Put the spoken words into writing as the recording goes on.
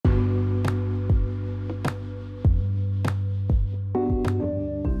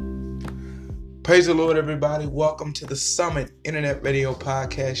Praise the Lord, everybody. Welcome to the Summit Internet Radio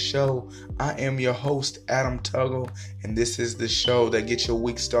Podcast Show. I am your host, Adam Tuggle, and this is the show that gets your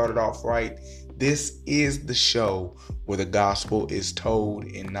week started off right. This is the show where the gospel is told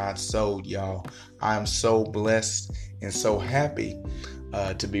and not sold, y'all. I am so blessed and so happy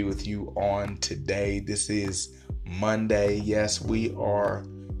to be with you on today. This is Monday. Yes, we are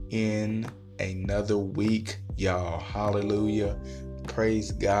in another week, y'all. Hallelujah.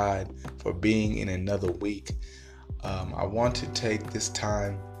 Praise God for being in another week. I want to take this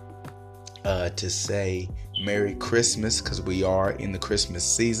time to say Merry Christmas, because we are in the Christmas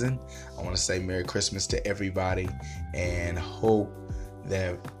season. I want to say Merry Christmas to everybody and hope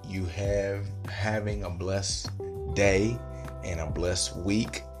that you having a blessed day and a blessed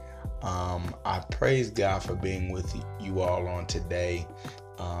week. I praise God for being with you all on today.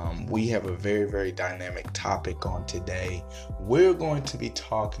 We have a very, very dynamic topic on today. We're going to be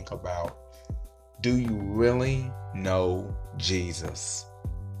talking about, do you really know Jesus?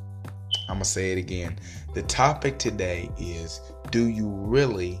 I'm going to say it again. The topic today is, do you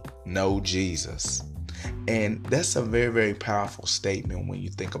really know Jesus? And that's a very, very powerful statement when you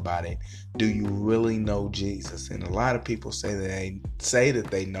think about it. Do you really know Jesus? And a lot of people say that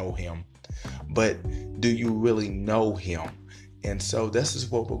they know him, but do you really know him? And so this is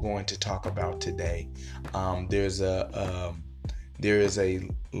what we're going to talk about today. There is a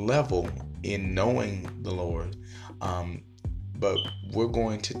level in knowing the Lord, but we're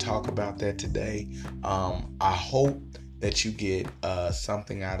going to talk about that today. I hope that you get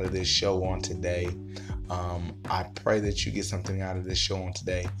something out of this show on today. I pray that you get something out of this show on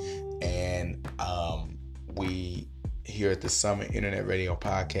today. And we here at the Summit Internet Radio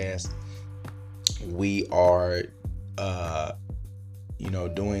Podcast, we are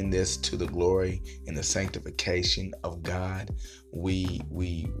doing this to the glory and the sanctification of God. We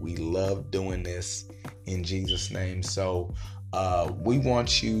love doing this in Jesus' name. So we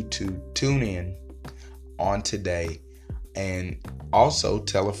want you to tune in on today, and also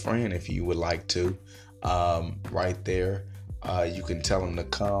tell a friend if you would like to. Right there, you can tell them to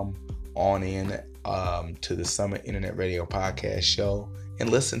come on in to the Summit Internet Radio Podcast Show and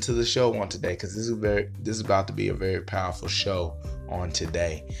listen to the show on today, because this is about to be a very powerful show on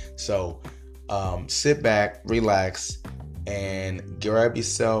today. So sit back, relax, and grab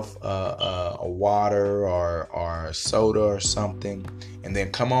yourself a water or soda or something, and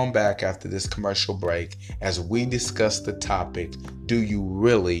then come on back after this commercial break as we discuss the topic, do you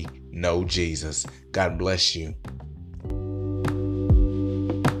really know Jesus? God bless you.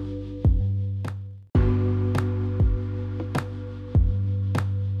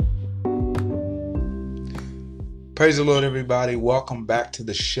 Praise the Lord, everybody. Welcome back to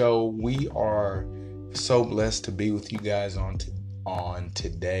the show. We are so blessed to be with you guys on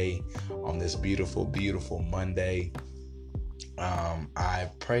today, on this beautiful, beautiful Monday. I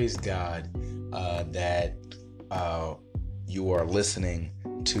praise God that you are listening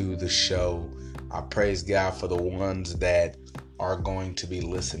to the show. I praise God for the ones that are going to be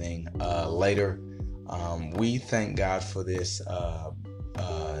listening later. We thank God for this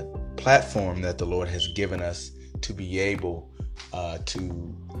platform that the Lord has given us to be able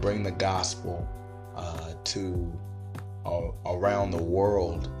to bring the gospel to around the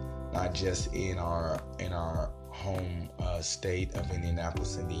world, not just in our home state of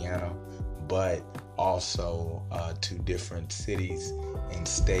Indianapolis, Indiana, but also to different cities and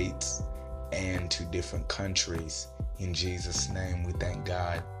states and to different countries. In Jesus' name, we thank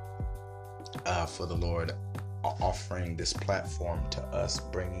God for the Lord offering this platform to us,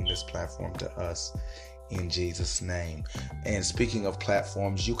 bringing this platform to us. In Jesus' name. And speaking of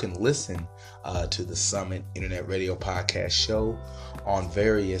platforms, you can listen to the Summit Internet Radio Podcast Show on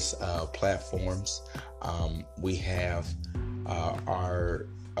various platforms. We have our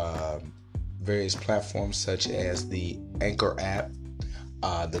various platforms such as the Anchor app,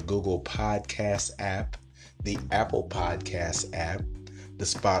 the Google Podcast app, the Apple Podcast app, the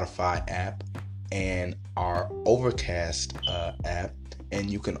Spotify app, and our Overcast app. And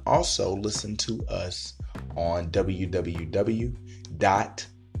you can also listen to us on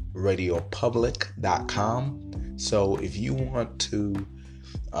www.radiopublic.com. So if you want to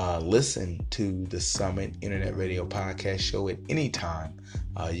listen to the Summit Internet Radio Podcast Show at any time,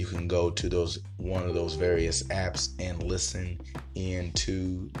 you can go to one of those various apps and listen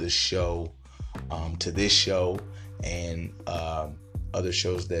into the show, to this show and other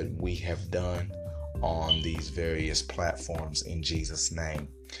shows that we have done on these various platforms in Jesus' name.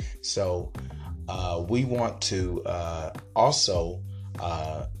 So we want to also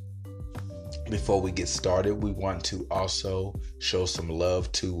Before we get started, we want to also show some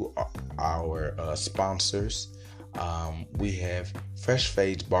love to our sponsors. We have Fresh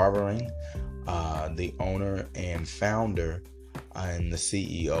Fades Barbering. The owner and founder and the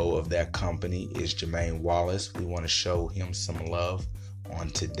CEO of that company is Jermaine Wallace. We want to show him some love on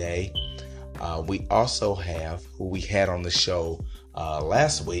today. We also have, who we had on the show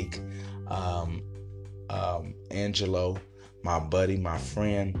last week, Angelo, my buddy, my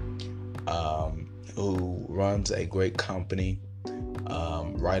friend, who runs a great company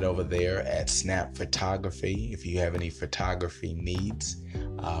right over there at Snap Photography. If you have any photography needs,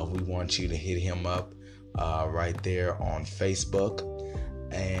 we want you to hit him up right there on Facebook.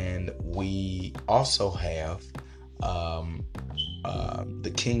 And we also have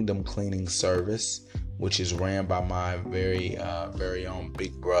the Kingdom Cleaning Service, which is ran by my very own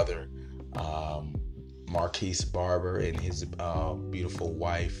big brother, Marquise Barber, and his beautiful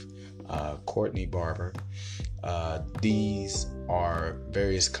wife, Courtney Barber. These are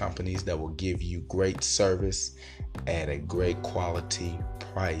various companies that will give you great service at a great quality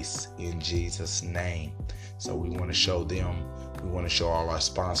price in Jesus' name. So we want to show them, we want to show all our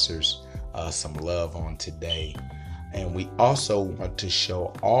sponsors some love on today. And we also want to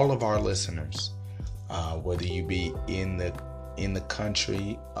show all of our listeners, whether you be in the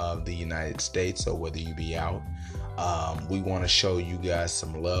country of the United States or whether you be out, we want to show you guys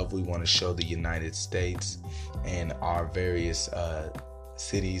some love. We want to show the United States and our various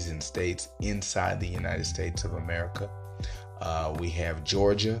cities and states inside the United States of America. We have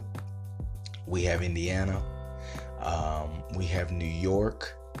Georgia, we have Indiana, we have New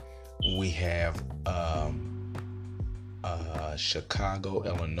York, we have Chicago,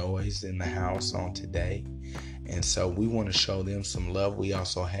 Illinois in the house on today. And so we want to show them some love. We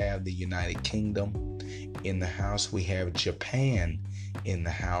also have the United Kingdom in the house. We have Japan in the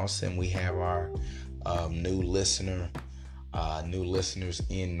house, and we have our new listeners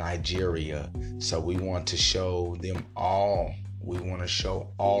in Nigeria. So we want to show them all. We want to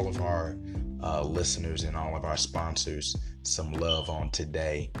show all of our listeners and all of our sponsors some love on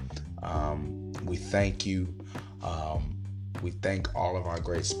today. We thank you. We thank all of our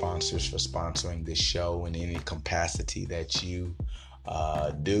great sponsors for sponsoring this show in any capacity that you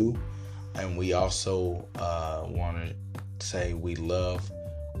do. And we also want to say we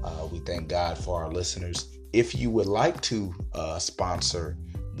thank God for our listeners. If you would like to sponsor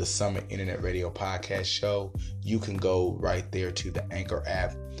the Summit Internet Radio Podcast Show, you can go right there to the Anchor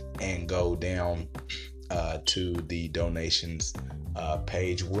app and go down to the donations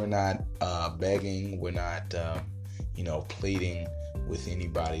page. We're not begging. We're not pleading with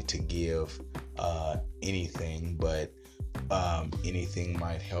anybody to give anything, but anything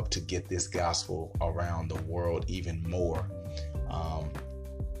might help to get this gospel around the world even more.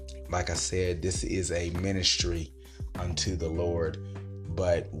 Like I said, this is a ministry unto the Lord,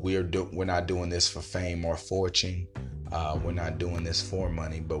 but we're not doing this for fame or fortune. We're not doing this for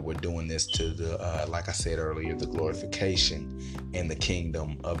money, but we're doing this to the, like I said earlier, the glorification and the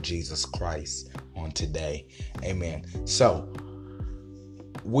kingdom of Jesus Christ on today. Amen. So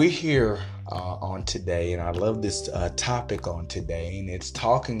we're here on today, and I love this topic on today, and it's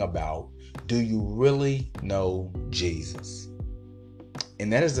talking about, do you really know Jesus?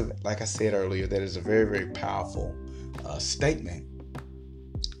 And that is, like I said earlier, that is a very, very powerful statement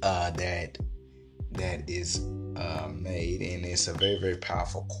that is made, and it's a very, very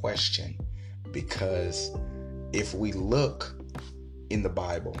powerful question, because if we look in the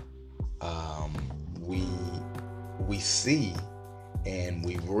Bible, we see and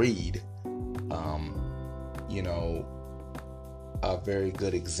we read, a very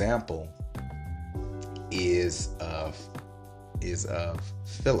good example is of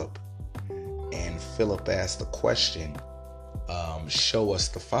Philip. And Philip asked the question, show us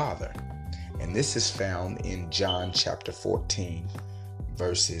the Father. And this is found in John chapter 14,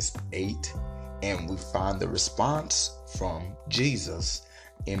 verses 8. And we find the response from Jesus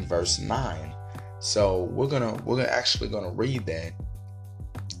in verse 9. So we're actually gonna read that.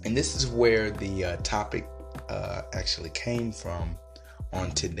 And this is where the topic actually came from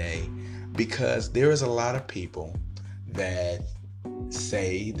on today, because there is a lot of people that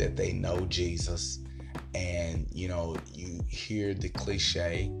say that they know Jesus, and you hear the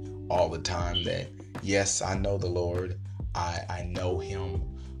cliche all the time that, yes, I know the Lord, I know him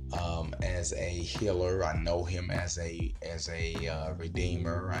as a healer, I know him as a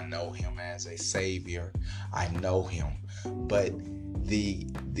redeemer, I know him as a savior, I know him. But the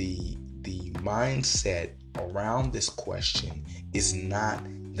mindset around this question is not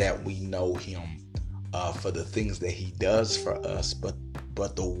that we know him for the things that he does for us, but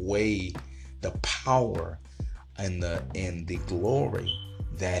the way the power and the glory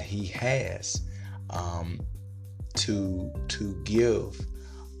that he has to give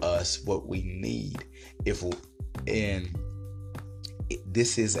us what we need. And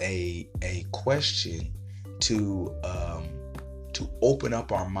this is a question to open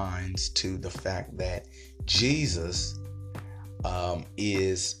up our minds to the fact that Jesus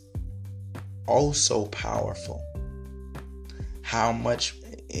is also powerful. How much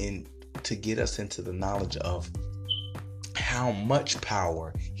to get us into the knowledge of how much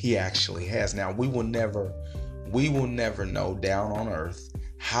power he actually has. Now we will never know down on earth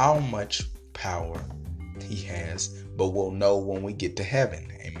how much power he has, but we'll know when we get to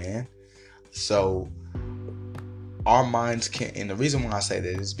heaven. Amen. So our minds can't, and the reason why I say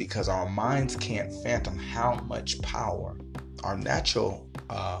that is because our minds can't fathom how much power. Our natural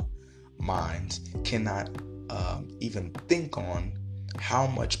minds cannot even think on how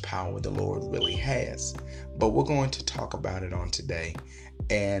much power the Lord really has. But we're going to talk about it on today.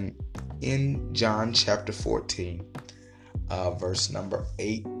 And in John chapter 14, verse number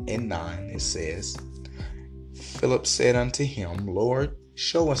 8 and 9, it says, Philip said unto him, Lord,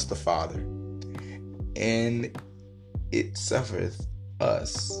 show us the Father, and it suffereth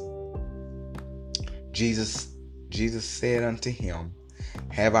us. Jesus said unto him,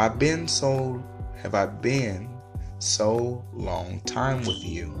 Have I been so long time with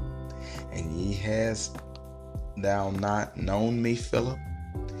you, and ye hast thou not known me, Philip?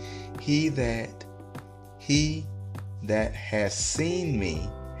 He that has seen me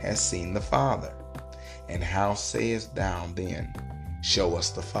has seen the Father. And how sayest thou then, show us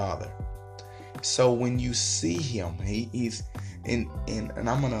the Father? So when you see him, he's and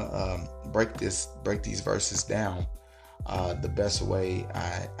I'm gonna break these verses down the best way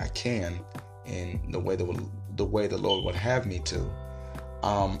I can, in the way the Lord would have me to.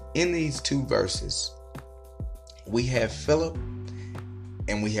 In these two verses, we have Philip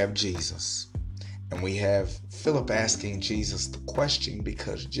and we have Jesus. And we have Philip asking Jesus the question,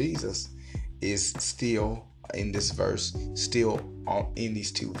 because Jesus is still in this verse, in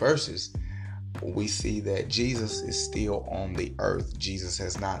these two verses, we see that Jesus is still on the earth. Jesus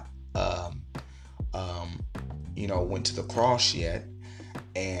has not, went to the cross yet,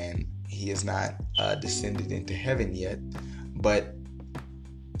 and he has not descended into heaven yet. But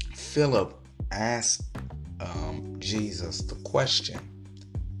Philip asked Jesus the question,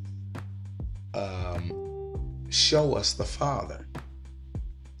 show us the Father.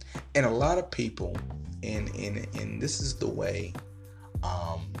 And a lot of people, and this is the way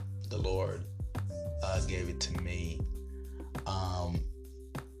the Lord gave it to me.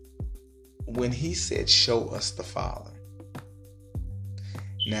 When he said, show us the Father,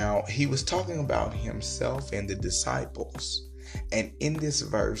 now he was talking about himself and the disciples. And in this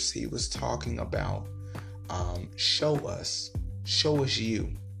verse, he was talking about, show us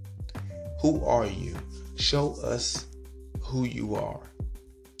you. Who are you? Show us who you are.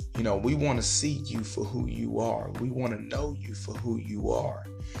 We want to see you for who you are. We want to know you for who you are.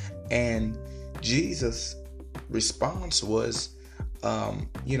 And Jesus' response was,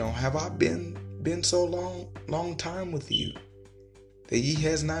 have I been so long time with you that ye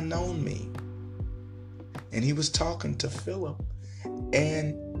has not known me? And he was talking to Philip,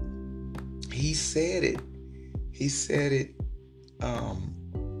 and he said it.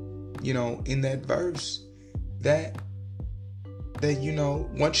 In that verse, that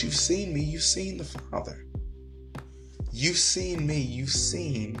once you've seen me, you've seen the Father. You've seen me, you've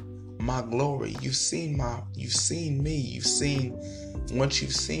seen my glory. Once you've seen me, you've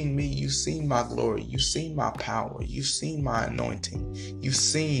seen my glory. You've seen my power. You've seen my anointing. You've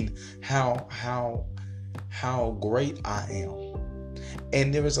seen how great I am.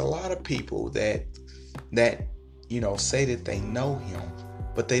 And there is a lot of people that say that they know him,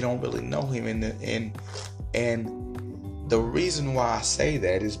 but they don't really know him. And the reason why I say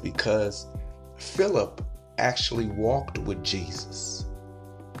that is because Philip actually walked with Jesus.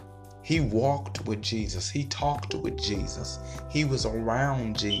 He walked with Jesus. He talked with Jesus. He was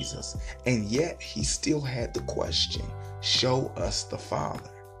around Jesus. And yet he still had the question, show us the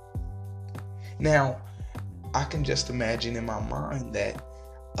Father. Now, I can just imagine in my mind that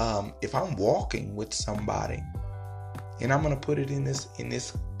if I'm walking with somebody, and I'm going to put it in this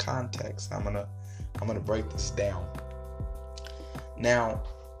context, I'm going to break this down. Now,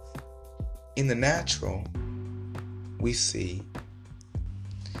 in the natural, we see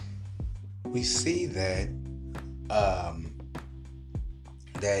that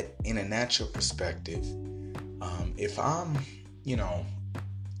that in a natural perspective, if I'm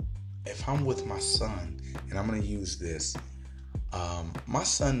with my son, and I'm going to use this, My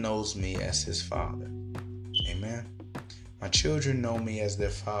son knows me as his father. Amen. My children know me as their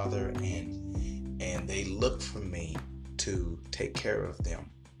father, and they look for me to take care of them.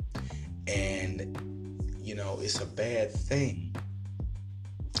 And it's a bad thing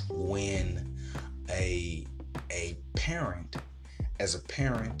when a parent, as a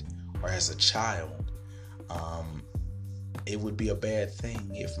parent or as a child, it would be a bad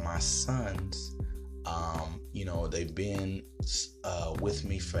thing if my sons, they've been with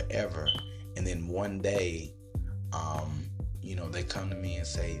me forever, and then one day, they come to me and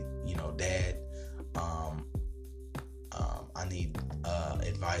say, Dad, I need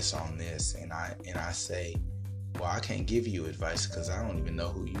advice on this, and I say, well, I can't give you advice because I don't even know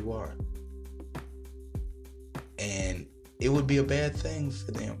who you are. And it would be a bad thing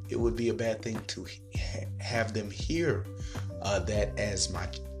for them. It would be a bad thing to have them hear that as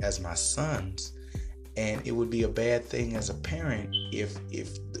my sons, and it would be a bad thing as a parent if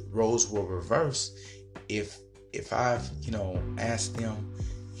the roles were reversed. If I've asked them,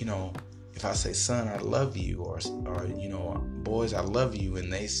 if I say, son, I love you, or boys, I love you,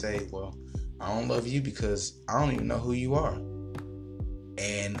 and they say, well, I don't love you because I don't even know who you are.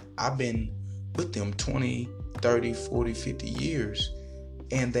 And I've been with them 20, 30, 40, 50 years,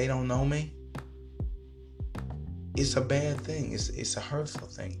 and they don't know me. It's a bad thing. It's a hurtful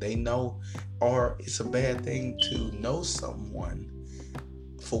thing. They know, or it's a bad thing to know someone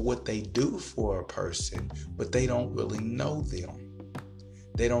for what they do for a person, but they don't really know them.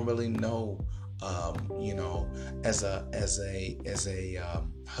 They don't really know, as a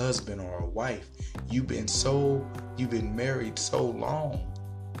husband or a wife, you've been married so long,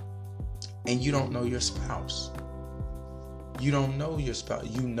 and you don't know your spouse. You don't know your spouse.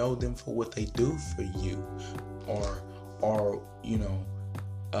 You know them for what they do for you, or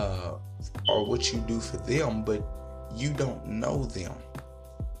what you do for them, but you don't know them.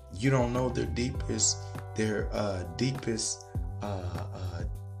 You don't know their deepest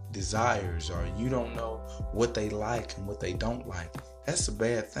desires, or you don't know what they like and what they don't like. That's a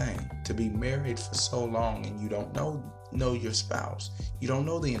bad thing, to be married for so long and you don't know your spouse. You don't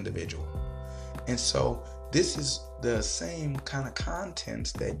know the individual. And so this is the same kind of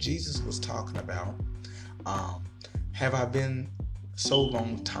contents that Jesus was talking about. Have I been so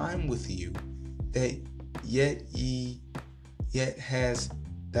long time with you that yet has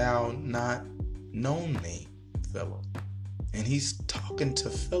thou not known me, Philip? And he's talking to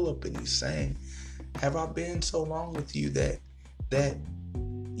Philip, and he's saying, have I been so long with you that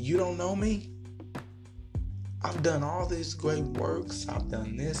you don't know me? I've done all these great works. I've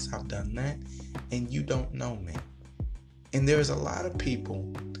done this, I've done that, and you don't know me. And there's a lot of people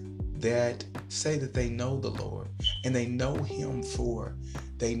that say that they know the Lord, and they know him for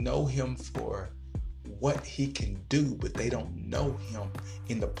what he can do, but they don't know him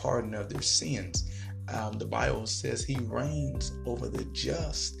in the pardon of their sins. The Bible says he reigns over the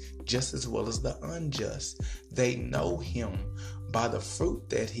just as well as the unjust. They know him by the fruit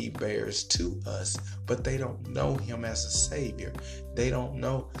that he bears to us, but they don't know him as a savior. They don't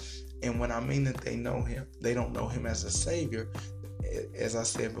know. And when I mean that they don't know him as a savior, as I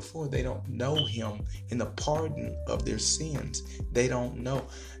said before, they don't know him in the pardon of their sins. They don't know.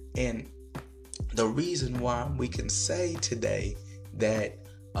 And the reason why we can say today that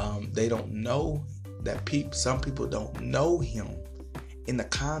they don't know, that some people don't know him in the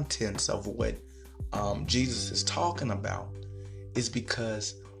contents of what Jesus is talking about, is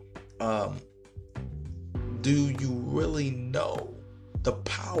because do you really know the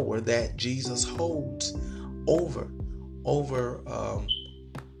power that Jesus holds over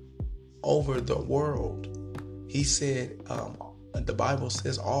the world? He said, the Bible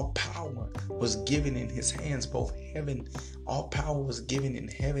says all power was given in his hands, all power was given in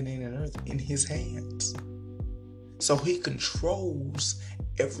heaven and in earth in his hands. So he controls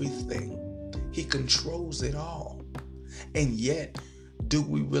everything. He controls it all. And yet, do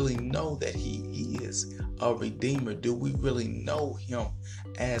we really know that he is a redeemer? Do we really know him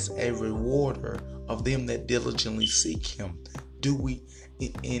as a rewarder of them that diligently seek him? Do we,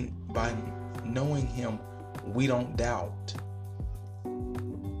 by knowing him, we don't doubt?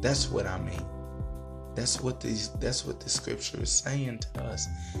 That's what I mean. That's what the scripture is saying to us.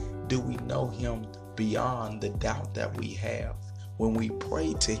 Do we know him beyond the doubt that we have? When we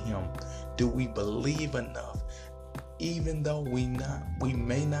pray to him, do we believe enough, even though we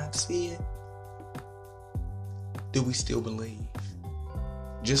may not see it? Do we still believe?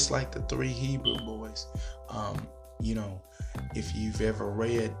 Just like the 3 Hebrew boys, if you've ever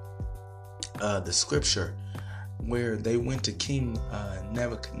read the scripture where they went to King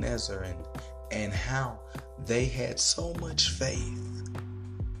Nebuchadnezzar, and how they had so much faith.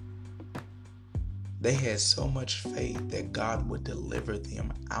 They had so much faith that God would deliver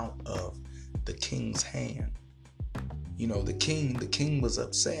them out of the king's hand. You know, the king was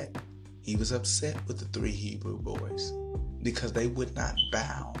upset. He was upset with the 3 Hebrew boys because they would not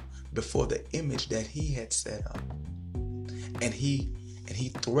bow before the image that he had set up. And he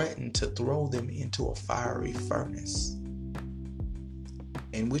threatened to throw them into a fiery furnace,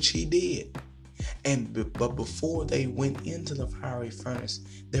 in which he did. But before they went into the fiery furnace,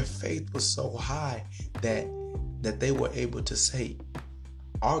 their faith was so high that they were able to say,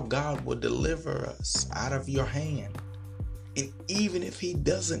 our God will deliver us out of your hand. And even if he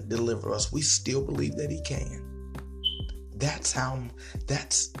doesn't deliver us, we still believe that he can. That's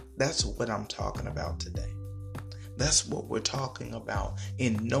what I'm talking about today. That's what we're talking about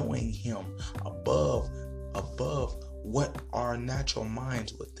in knowing him above what our natural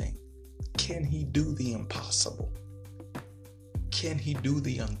minds would think. Can he do the impossible? Can he do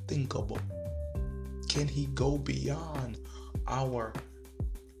the unthinkable? Can he go beyond our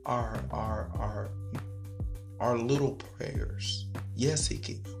little prayers? Yes, he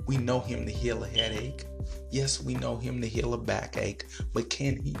can. We know him to heal a headache. Yes, we know him to heal a backache. But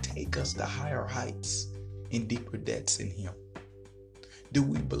can he take us to higher heights and deeper depths in him? Do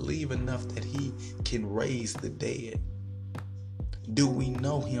we believe enough that he can raise the dead? Do we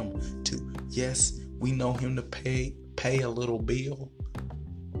know him to, yes, we know him to pay a little bill,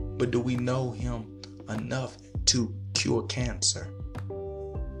 but do we know him enough to cure cancer?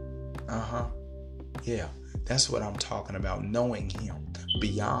 Yeah, that's what I'm talking about. Knowing him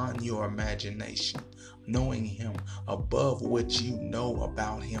beyond your imagination. Knowing him above what you know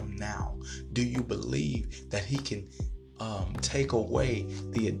about him now. Do you believe that he can take away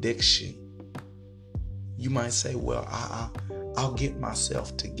the addiction? You might say, well, I'll get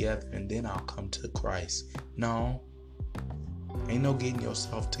myself together and then I'll come to Christ. No, ain't no getting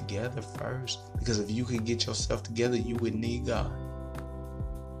yourself together first. Because if you could get yourself together, you would need God.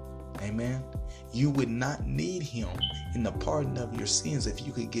 Amen. You would not need him in the pardon of your sins if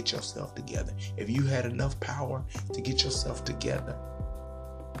you could get yourself together. If you had enough power to get yourself together,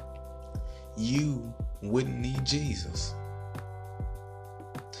 you wouldn't need Jesus.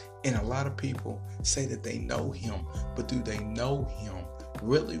 And a lot of people say that they know him, but do they know him,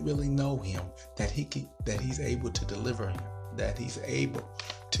 really know him, that he's able to deliver him, that he's able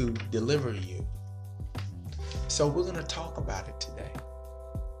to deliver you? So we're going to talk about it today.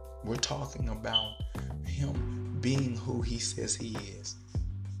 We're talking about him being who he says he is,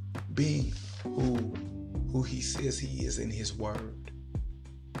 being who he says he is in his word.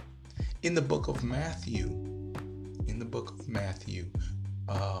 In the book of Matthew,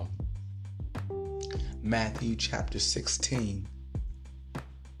 Matthew chapter 16,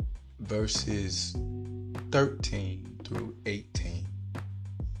 verses 13 through 18.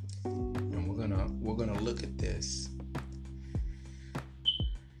 And we're gonna look at this.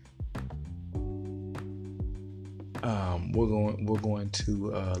 We're going to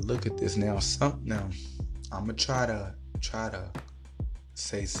look at this now. Now I'm gonna try to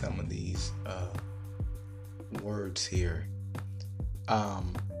say some of these words here,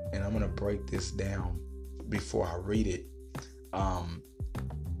 and I'm gonna break this down before I read it.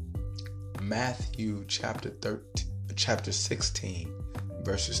 Matthew chapter 16,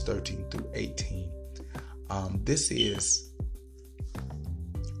 verses 13 through 18. This is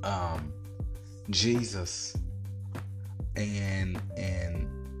Jesus and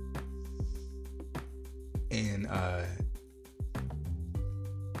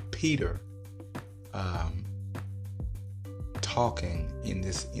Peter talking in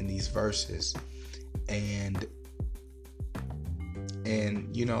these verses, and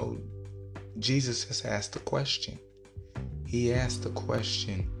you know, Jesus has asked a question. He asked the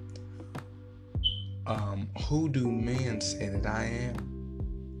question, who do men say that I am?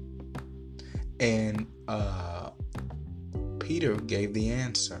 And Peter gave the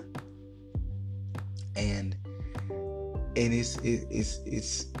answer, and it's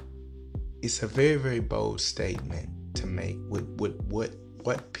a very, very bold statement to make with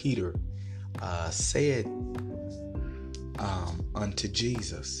what Peter said unto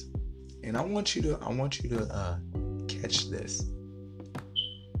Jesus. And I want you to catch this.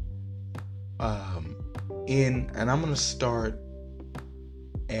 And I'm going to start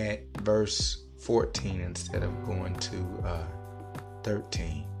at verse 14 instead of going to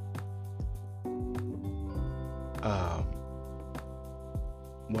 13.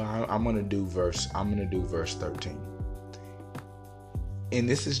 I'm going to do verse 13. And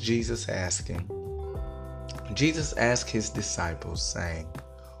this is Jesus asking. Jesus asked his disciples, saying,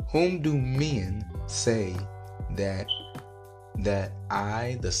 whom do men say that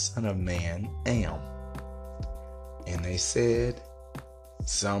I, the Son of Man, am? And they said,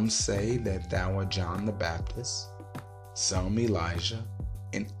 some say that thou art John the Baptist, some Elijah,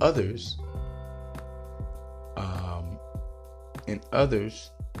 and others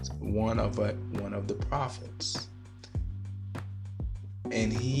one of the prophets.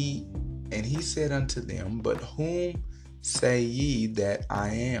 And he said unto them, but whom say ye that I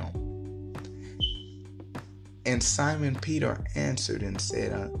am? And Simon Peter answered and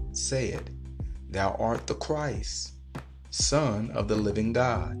said, thou art the Christ, Son of the living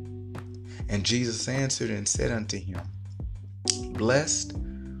God. And Jesus answered and said unto him, blessed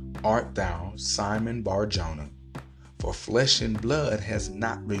art thou, Simon Bar-Jonah, for flesh and blood has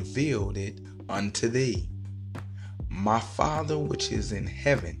not revealed it unto thee, my Father which is in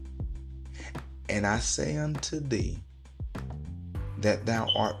heaven. And I say unto thee that thou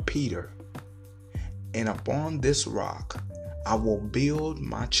art Peter, and upon this rock I will build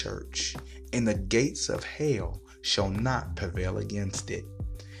my church, and the gates of hell shall not prevail against it.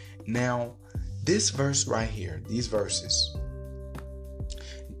 Now, this verse right here, these verses,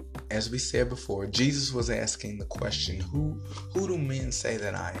 as we said before, Jesus was asking the question, who do men say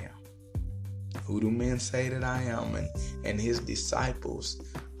that I am? Who do men say that I am? And his disciples'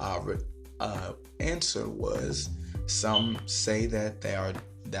 answer was, some say that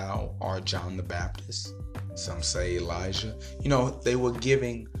thou art John the Baptist. Some say Elijah. They were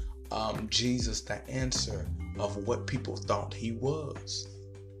giving Jesus the answer of what people thought he was.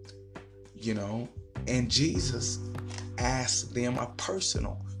 And Jesus asked them a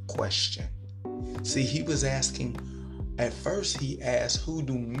personal question. See, he was asking, at first he asked, who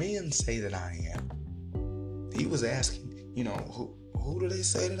do men say that I am? He was asking, who do they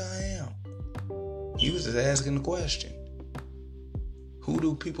say that I am? He was just asking the question. Who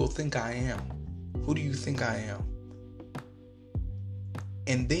do people think I am? Who do you think I am?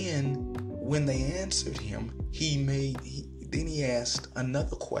 And then when they answered him, then he asked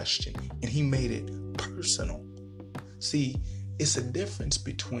another question, and he made it personal. See, it's a difference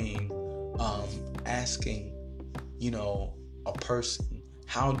between asking, a person,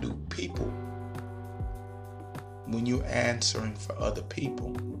 how do people, when you're answering for other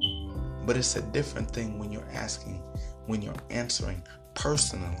people. But it's a different thing when you're answering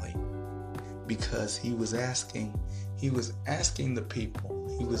personally, because he was asking the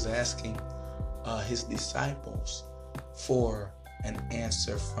people, he was asking his disciples for an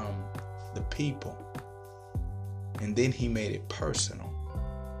answer from the people. And then he made it personal.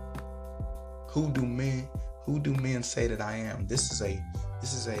 Who do men say that I am? This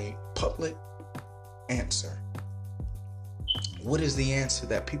is a public answer. What is the answer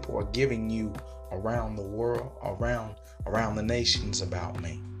that people are giving you around the world, around the nations about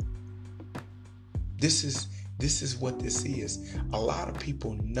me? This is what this is. A lot of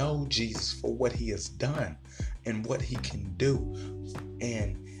people know Jesus for what he has done and what he can do,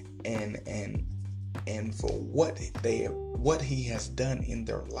 and for what he has done in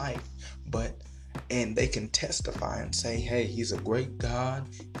their life, and they can testify and say, hey, he's a great God,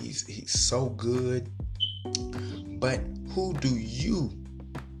 he's so good. But who do you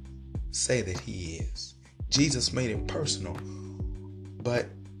say that he is? Jesus made it personal. But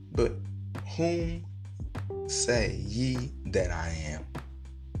whom say ye that I am?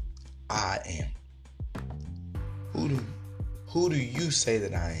 I am. Who do you say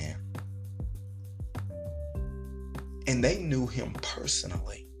that I am? And they knew him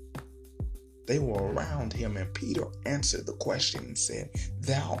personally. They were around him, and Peter answered the question and said,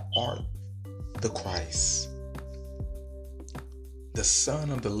 thou art the Christ, the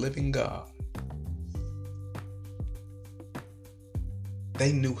Son of the living God.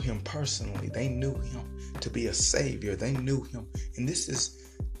 They knew him personally. They knew him to be a savior. They knew him, and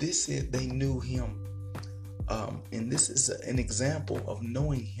they knew him, and this is an example of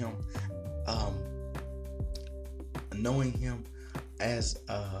knowing him as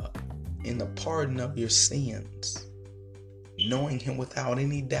in the pardon of your sins, knowing him without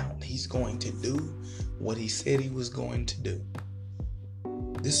any doubt. He's going to do what he said he was going to do.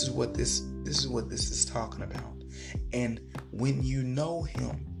 This is what this is talking about. And when you know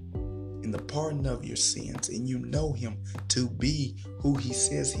him in the pardon of your sins, and you know him to be who he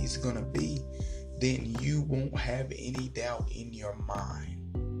says he's going to be, then you won't have any doubt in your mind.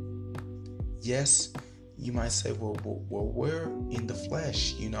 Yes, you might say, well, we're in the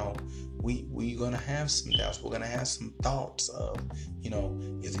flesh, we're going to have some doubts. We're going to have some thoughts of,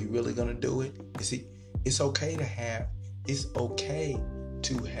 is he really going to do it? It's okay to have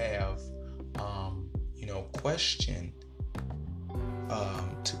question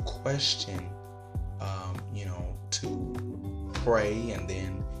to question, to pray and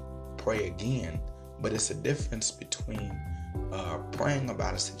then pray again. But it's a difference between praying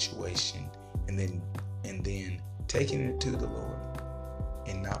about a situation and then taking it to the Lord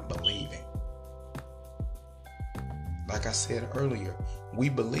and not believing. Like I said earlier, we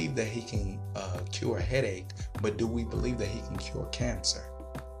believe that He can cure a headache, but do we believe that He can cure cancer?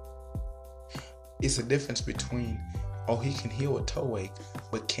 It's a difference between, He can heal a toe ache,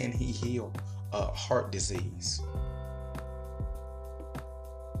 but can He heal heart disease?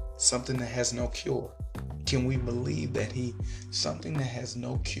 Something that has no cure. Can we believe that something that has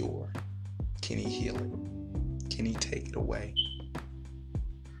no cure, can He heal it? Can He take it away?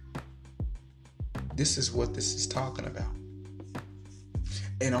 This is what this is talking about.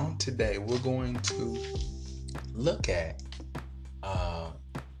 And on today, we're going to look at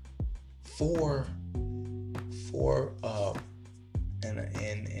four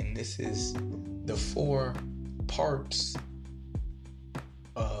and this is the 4 parts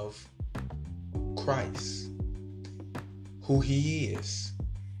of Christ, who He is.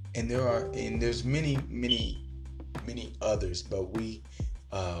 And there's many others, but we're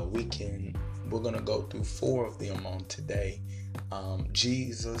gonna go through 4 of them on today.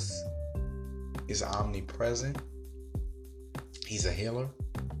 Jesus is omnipresent. He's a healer.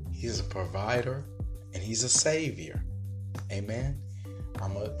 He's a provider, and He's a savior. Amen.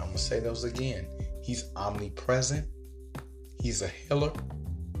 I'm gonna say those again. He's omnipresent. He's a healer.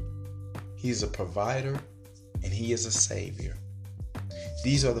 He's a provider, and He is a savior.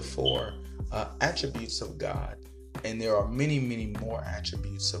 These are the 4 attributes of God, and there are many more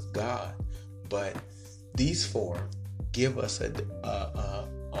attributes of God, but these 4 give us a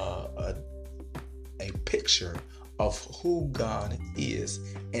picture of who God is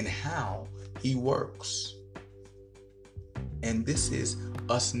and how He works. And this is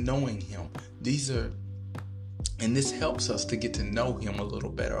us knowing Him. And this helps us to get to know Him a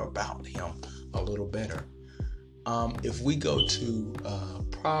little better, about Him a little better. If we go to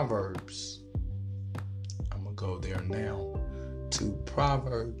Proverbs, I'm going to go there now, to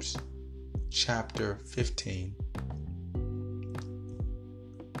Proverbs chapter 15.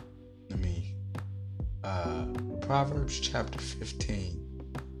 Proverbs chapter 15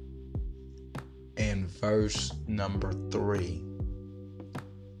 and verse number 3.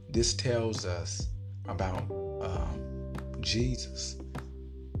 This tells us about Jesus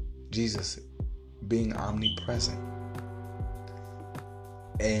being omnipresent.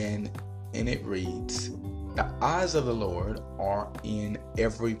 And it reads, "The eyes of the Lord are in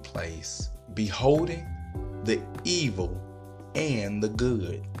every place, beholding the evil and the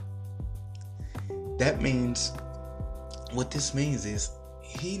good." That means, what this means is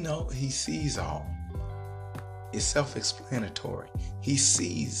He sees all. It's self-explanatory. He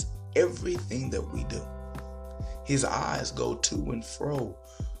sees everything that we do. His eyes go to and fro.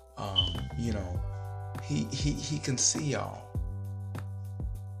 He can see all.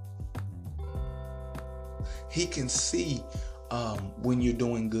 He can see when you're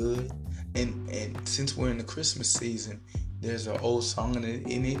doing good. And since we're in the Christmas season, there's an old song and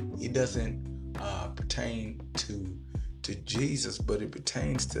it doesn't pertain to Jesus, but it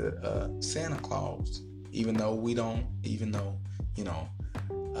pertains to Santa Claus.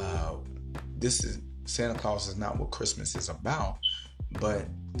 This is Santa Claus is not what Christmas is about, but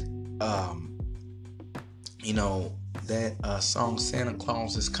that song, Santa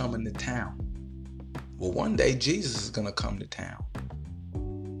Claus is coming to town. Well, one day Jesus is gonna come to town,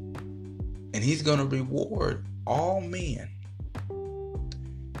 and He's gonna reward all men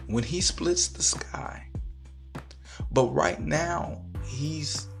when He splits the sky. But right now,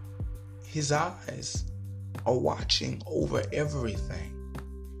 His eyes are watching over everything.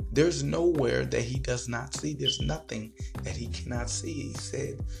 There's nowhere that He does not see. There's nothing that He cannot see. He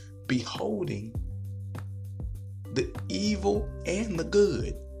said, beholding the evil and the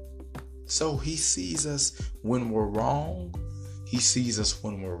good. So He sees us when we're wrong. He sees us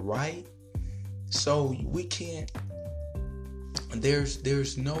when we're right. So we can't,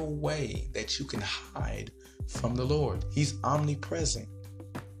 there's no way that you can hide from the Lord. He's omnipresent.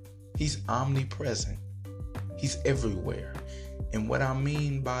 He's omnipresent. He's everywhere. And what I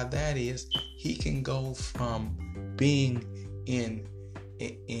mean by that is He can go from being in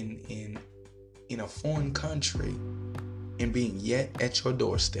a foreign country and being yet at your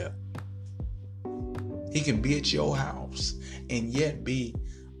doorstep. He can be at your house and yet be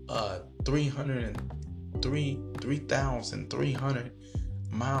 3,300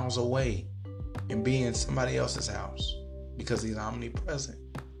 miles away and be in somebody else's house, because He's omnipresent.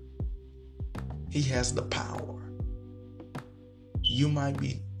 He has the power. You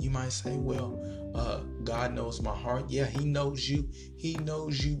might say, well, God knows my heart. Yeah, he knows you. He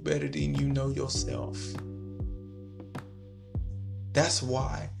knows you better than you know yourself. That's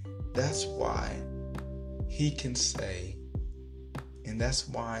why he can say, and that's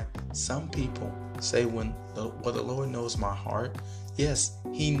why some people say the Lord knows my heart. Yes,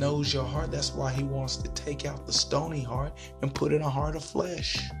 he knows your heart. That's why he wants to take out the stony heart and put in a heart of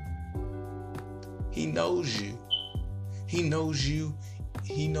flesh. He knows you. He knows you.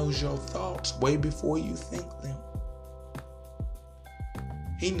 He knows your thoughts way before you think them.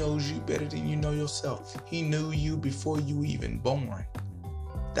 He knows you better than you know yourself. He knew you before you were even born.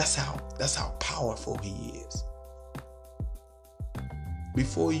 That's how powerful he is.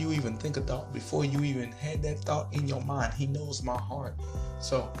 Before you even think a thought, before you even had that thought in your mind, he knows my heart.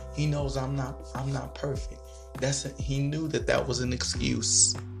 So he knows I'm not perfect. He knew that was an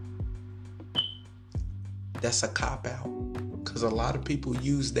excuse. That's a cop-out. Because a lot of people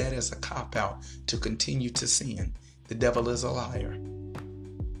use that as a cop-out to continue to sin. The devil is a liar.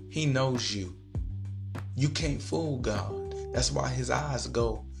 He knows you. You can't fool God. That's why his eyes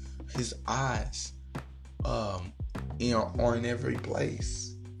are in every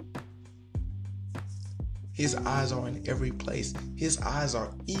place. His eyes are in every place. His eyes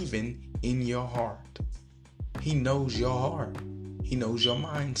are even in your heart. He knows your heart. He knows your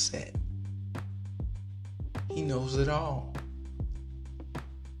mindset. He knows it all.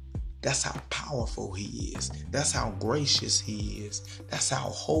 That's how powerful he is. That's how gracious he is. That's how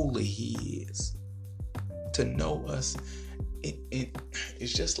holy he is. To know us,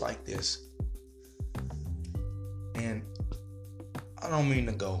 it's just like this. And I don't mean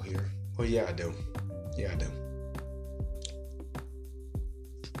to go here, but yeah, I do.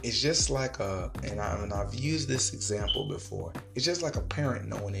 It's just like and I've used this example before. It's just like a parent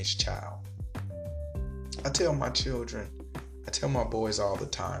knowing his child. I tell my boys all the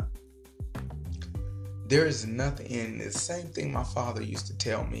time, there is nothing, and the same thing my father used to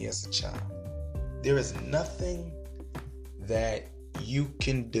tell me as a child. There is nothing that you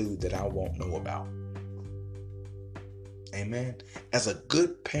can do that I won't know about. Amen. As a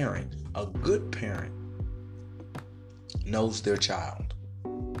good parent knows their child.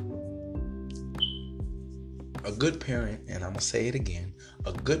 A good parent, and I'm going to say it again,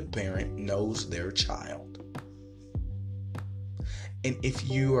 a good parent knows their child. And if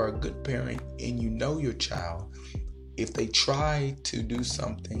you are a good parent and you know your child, if they try to do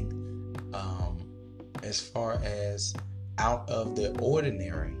something as far as out of the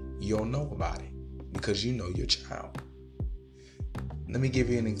ordinary, you'll know about it because you know your child. Let me give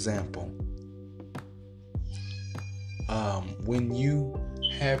you an example. When you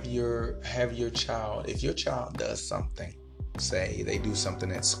have your child, if your child does something, say they do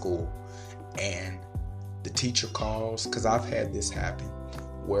something at school, and the teacher calls, because I've had this happen,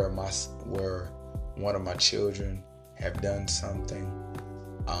 where one of my children have done something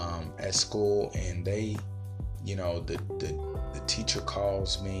at school, and they, the teacher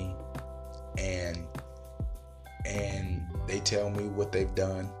calls me, and they tell me what they've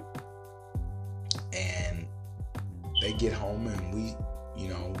done, and they get home, and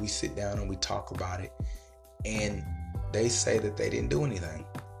we sit down and we talk about it, and they say that they didn't do anything.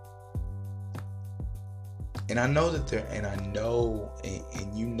 And I know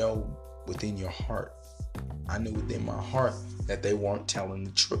and you know within your heart, I knew within my heart that they weren't telling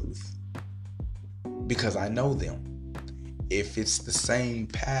the truth, because I know them. If it's the same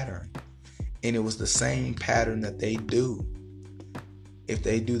pattern, and it was the same pattern that they do, if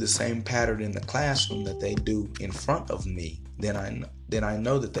they do the same pattern in the classroom that they do in front of me, then I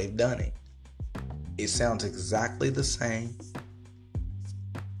know that they've done it. It sounds exactly the same.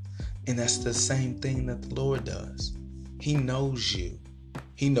 And that's the same thing that the Lord does. He knows you.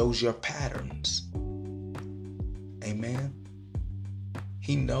 He knows your patterns. Amen.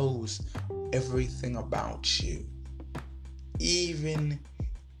 He knows everything about you. Even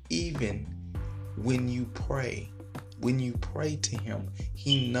when you pray to him,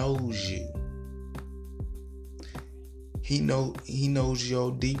 he knows you. He knows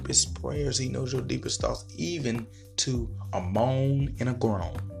your deepest prayers. He knows your deepest thoughts, even to a moan and a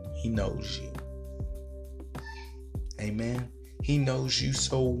groan. He knows you. Amen. He knows you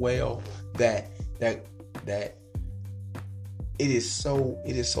so well that it is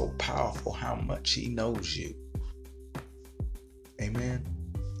so powerful how much he knows you. Amen.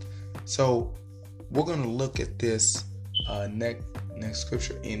 So we're going to look at this next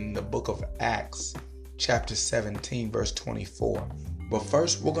scripture in the book of Acts, chapter 17, verse 24. But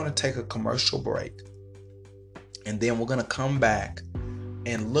first, we're going to take a commercial break, and then we're going to come back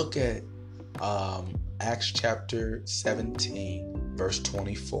and look at Acts chapter 17, verse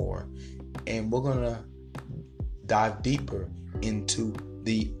 24. And we're going to dive deeper into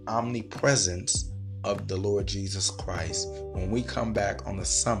the omnipresence of the Lord Jesus Christ when we come back on the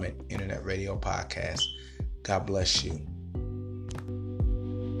Summit Internet Radio Podcast. God bless you.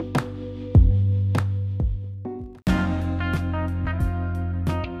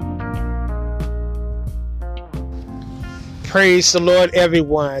 Praise the Lord,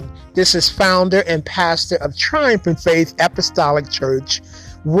 everyone. This is founder and pastor of Triumphant Faith Apostolic Church,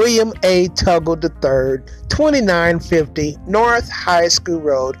 William A. Tuggle III, 2950 North High School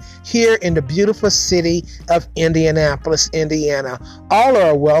Road, here in the beautiful city of Indianapolis, Indiana. All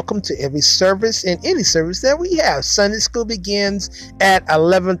are welcome to every service and any service that we have. Sunday school begins at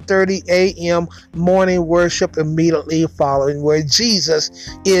 11:30 a.m. Morning worship immediately following, where Jesus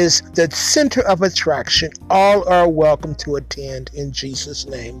is the center of attraction. All are welcome to attend in Jesus'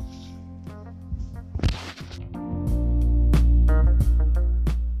 name.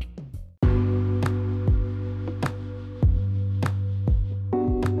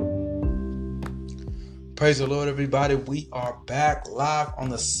 Praise the Lord, everybody. We are back live on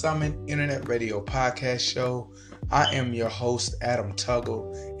the Summit Internet Radio Podcast Show. I am your host, Adam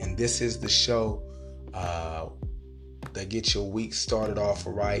Tuggle, and this is the show that gets your week started off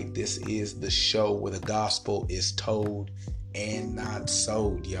right. This is the show where the gospel is told and not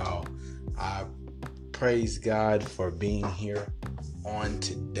sold, y'all. I praise God for being here on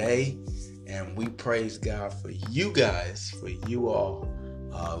today, and we praise God for you guys, for you all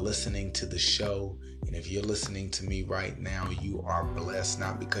listening to the show. And if you're listening to me right now, you are blessed,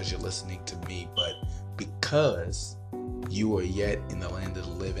 not because you're listening to me, but because you are yet in the land of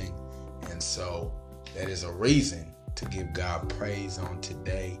the living. And so that is a reason to give God praise on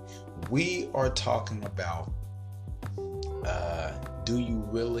today. We are talking about, do you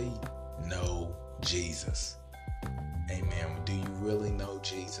really know Jesus? Amen. Do you really know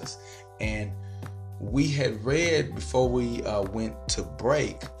Jesus? And we had read before we went to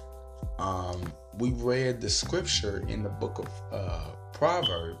break, we read the scripture in the book of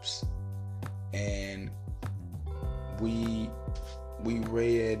Proverbs, and we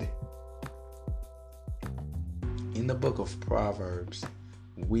read in the book of Proverbs,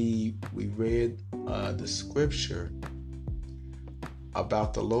 we read the scripture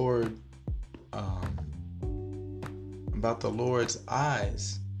about the Lord, about the Lord's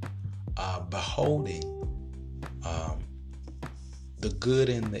eyes beholding the good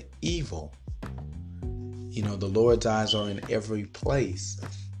and the evil. You know, the Lord's eyes are in every place,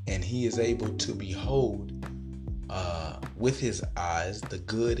 and he is able to behold with his eyes the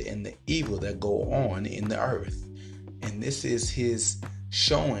good and the evil that go on in the earth. And this is his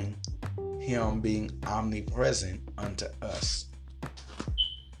showing him being omnipresent unto us.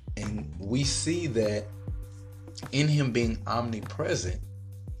 And we see that in him being omnipresent,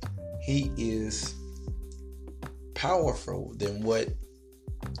 he is powerful than what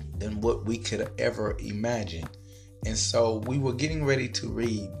we could ever imagine. And so we were getting ready to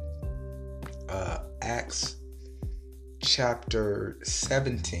read Acts chapter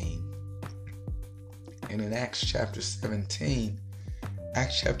 17. And in Acts chapter 17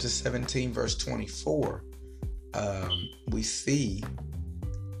 verse 24, we see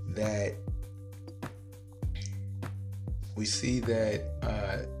that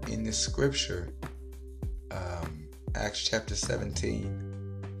in the scripture, Acts chapter 17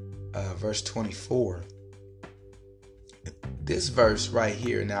 verse 24, this verse right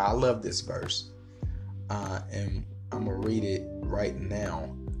here. Now, I love this verse, and I'm gonna read it right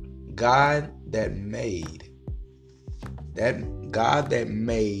now. God that made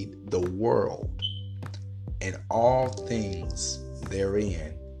the world and all things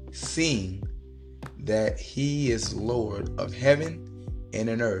therein, seeing that he is Lord of heaven and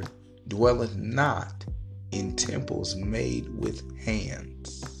in earth, dwelleth not in temples made with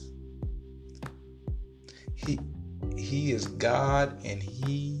hands. He is God, and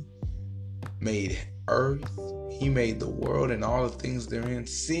he made earth. He made the world and all the things therein,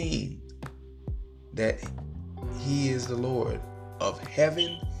 seeing that he is the Lord of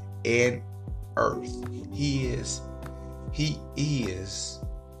heaven and earth. He is the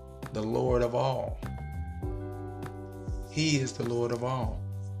Lord of all. He is the Lord of all.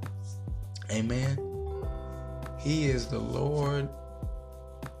 Amen. He is the Lord.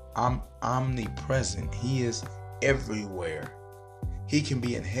 I'm omnipresent. He is everywhere. He can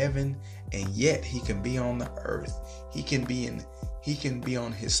be in heaven, and yet he can be on the earth. He can be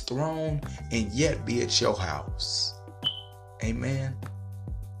on his throne and yet be at your house. Amen.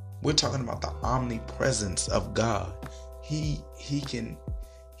 We're talking about the omnipresence of God. He can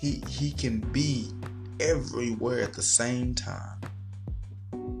be everywhere at the same time.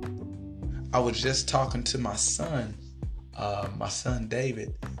 I was just talking to my son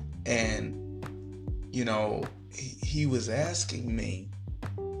David, and he was asking me,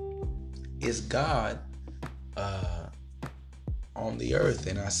 is God on the earth?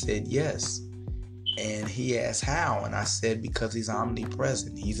 And I said yes. And he asked how, and I said because he's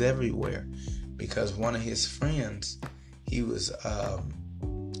omnipresent, he's everywhere. Because one of his friends, he was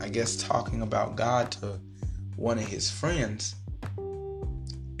talking about God to one of his friends,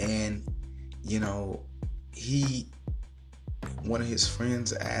 and one of his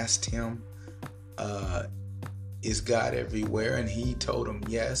friends asked him, is God everywhere? And he told him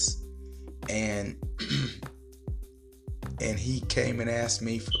yes. And he came and asked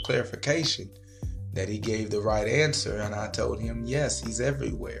me for clarification that he gave the right answer, and I told him yes, he's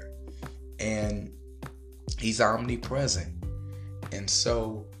everywhere and he's omnipresent. And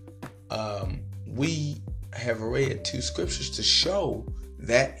so we have read 2 scriptures to show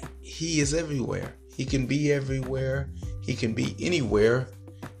that he is everywhere. He can be everywhere. He can be anywhere.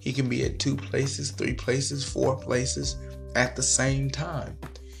 He can be at 2 places, 3 places, 4 places at the same time.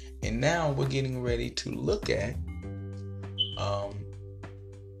 And now we're getting ready to look at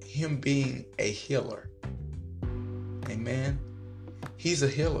him being a healer. Amen. He's a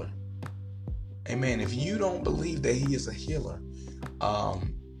healer. Amen. If you don't believe that he is a healer,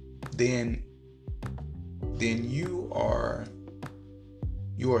 then you are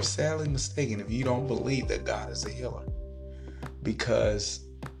sadly mistaken if you don't believe that God is a healer. Because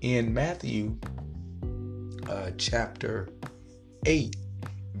in Matthew chapter 8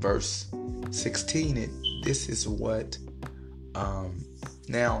 verse 16, this is what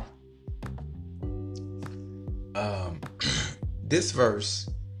this verse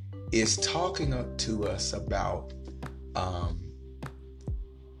is talking to us about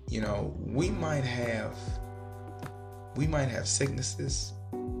we might have sicknesses,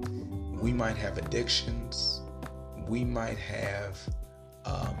 we might have addictions, we might have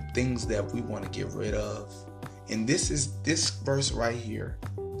things that we want to get rid of. And this verse right here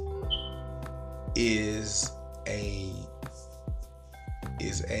is a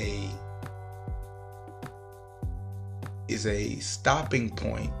stopping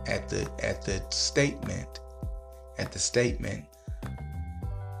point at the statement.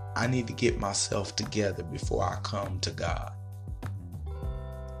 I need to get myself together before I come to God.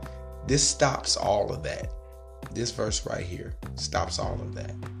 This stops all of that. This verse right here stops all of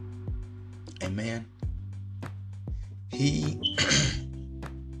that. Amen.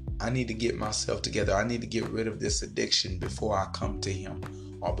 I need to get myself together. I need to get rid of this addiction before I come to him,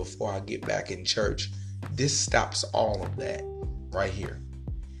 or before I get back in church. This stops all of that right here.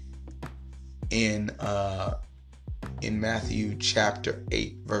 In Matthew chapter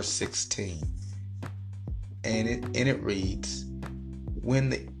 8 verse 16. And it reads, when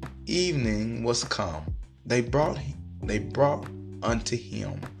the evening was come, they brought unto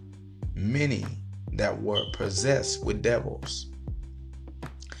him many that were possessed with devils,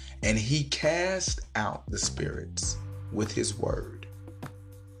 and he cast out the spirits with his word,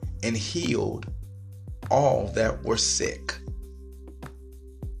 and healed all that were sick.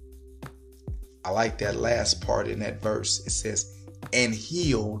 I like that last part in that verse. It says, and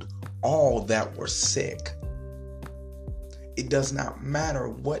healed all that were sick. It does not matter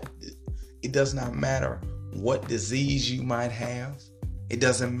what disease you might have. It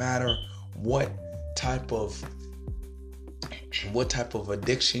doesn't matter what type of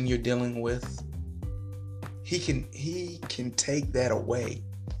addiction you're dealing with. He can take that away.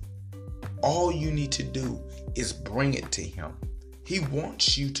 All you need to do is bring it to him. He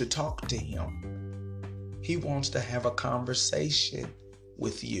wants you to talk to him. He wants to have a conversation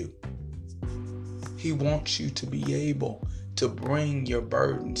with you. He wants you to be able to bring your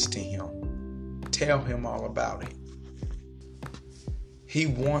burdens to him. Tell him all about it. He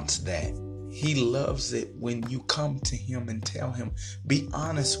wants that. He loves it when you come to him and tell him, be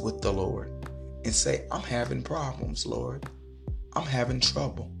honest with the Lord and say, I'm having problems, Lord. I'm having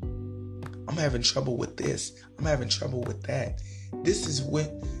trouble. I'm having trouble with this. I'm having trouble with that. This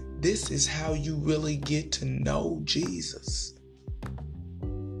is how you really get to know Jesus.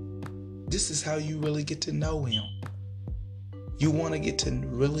 This is how you really get to know him. You want to get to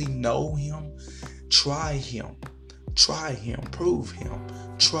really know him? Try him. Try him. Prove him.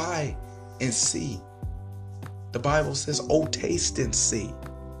 Try and see. The Bible says, oh, taste and see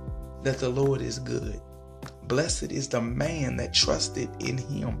that the Lord is good. Blessed is the man that trusted in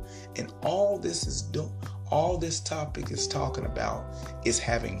him. And all this topic is talking about is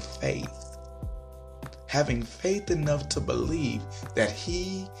having faith. having faith enough to believe that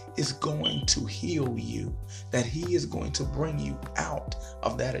he is going to heal you, that he is going to bring you out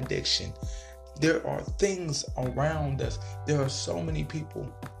of that addiction. There are things around us. There are so many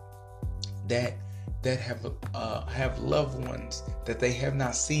people that have loved ones that they have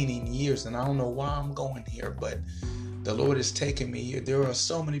not seen in years. And I don't know why I'm going here, but the Lord is taking me here. There are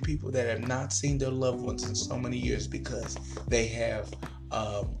so many people that have not seen their loved ones in so many years because they have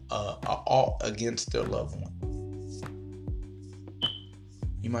ought against their loved one.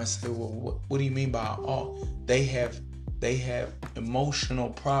 You might say, well, what do you mean by ought? They have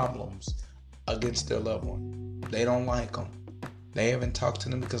emotional problems against their loved one. They don't like them. They haven't talked to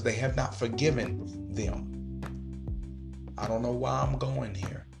them because they have not forgiven them. I don't know why I'm going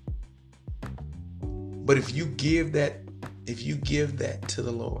here. But if you give that to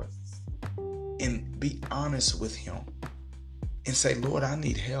the Lord and be honest with him and say, Lord, I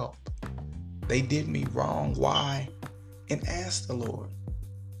need help. They did me wrong. Why? And ask the Lord.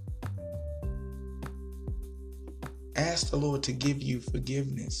 Ask the Lord to give you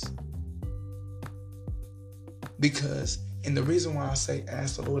forgiveness. And the reason why I say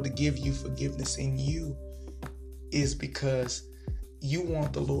ask the Lord to give you forgiveness in you is because you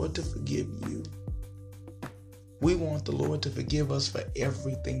want the Lord to forgive you. We want the Lord to forgive us for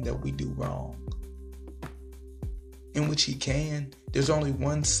everything that we do wrong, in which he can. There's only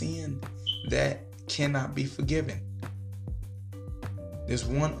one sin that cannot be forgiven. There's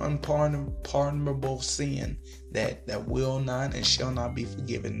one unpardonable sin that will not and shall not be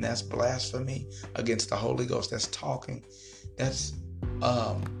forgiven. That's blasphemy against the Holy Ghost. That's talking. That's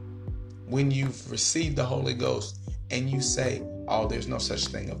when you've received the Holy Ghost and you say, oh, there's no such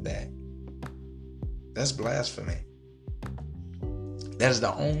thing of that. That's blasphemy. That is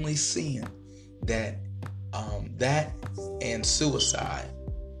the only sin that and suicide.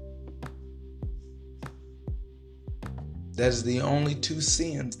 That is the only two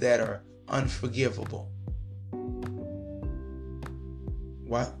sins that are unforgivable.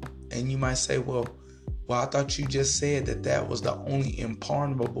 What? And you might say, well, I thought you just said that was the only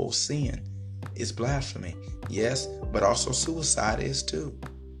unpardonable sin is blasphemy. Yes, but also suicide is too.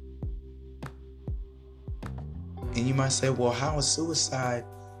 And you might say, well, how is suicide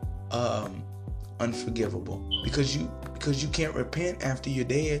unforgivable? Because you can't repent after you're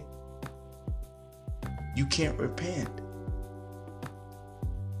dead. You can't repent.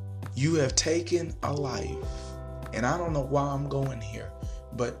 You have taken a life, and I don't know why I'm going here,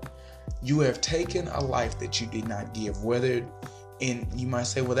 but you have taken a life that you did not give. And you might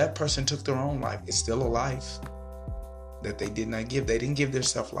say, well, that person took their own life. It's still a life that they did not give. They didn't give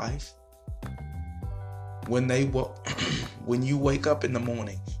themselves life. When you wake up in the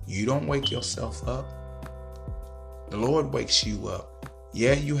morning, you don't wake yourself up. The Lord wakes you up.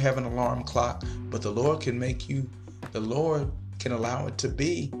 Yeah, you have an alarm clock, but the Lord can allow it to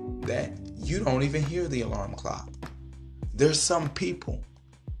be that you don't even hear the alarm clock. There's some people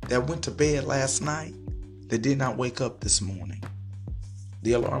that went to bed last night that did not wake up this morning.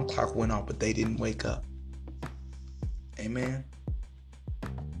 The alarm clock went off, but they didn't wake up. Amen.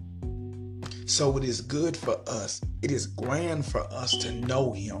 So it is good for us. It is grand for us to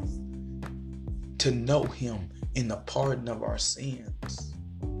know him. To know him in the pardon of our sins.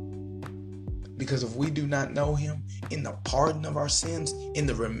 Because if we do not know him in the pardon of our sins, in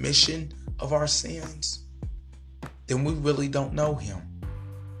the remission of our sins, then we really don't know him.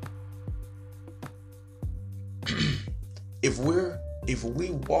 If we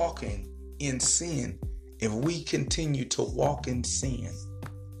walking in sin, if we continue to walk in sin,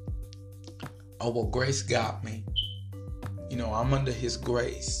 oh, well, grace got me. I'm under his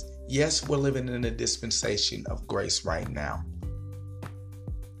grace. Yes, we're living in a dispensation of grace right now.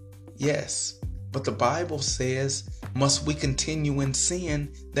 Yes, but the Bible says, must we continue in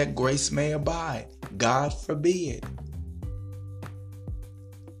sin that grace may abide? God forbid.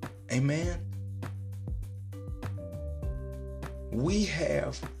 Amen. We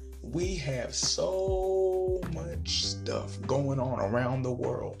have so much stuff going on around the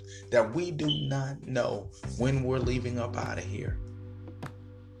world that we do not know when we're leaving up out of here.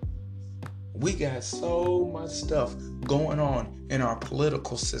 We got so much stuff going on in our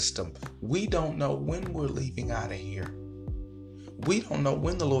political system. We don't know when we're leaving out of here. We don't know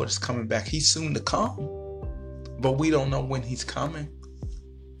when the Lord is coming back. He's soon to come, but we don't know when he's coming.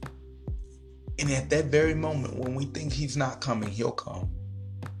 And at that very moment when we think he's not coming, he'll come.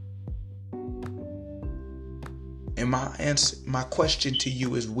 And my question to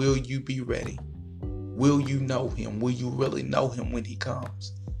you is, will you be ready? Will you know him? Will you really know him when he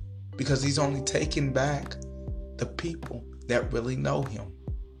comes? Because he's only taking back the people that really know him.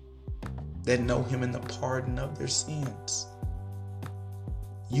 that know him in the pardon of their sins.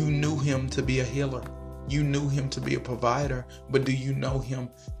 You knew him to be a healer. You knew him to be a provider, but do you know him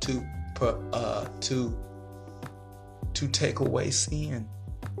to take away sin?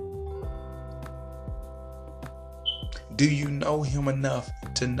 Do you know him enough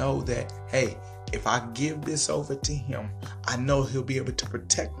to know that, hey, if I give this over to him, I know he'll be able to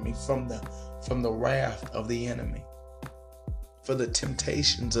protect me from the wrath of the enemy, for the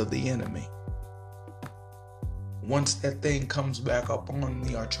temptations of the enemy. Once that thing comes back up on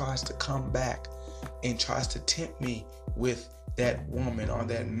me or tries to come back and tries to tempt me with that woman or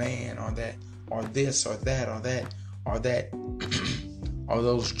that man or that or this or that or that or that or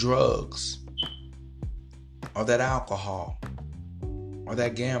those drugs or that alcohol or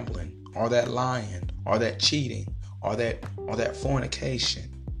that gambling or that lying or that cheating or that fornication,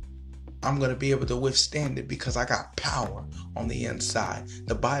 I'm going to be able to withstand it because I got power on the inside.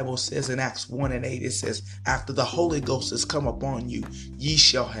 The Bible says in Acts 1:8, it says, after the Holy Ghost has come upon you, ye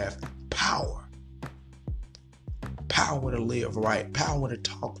shall have power. Power to live right, power to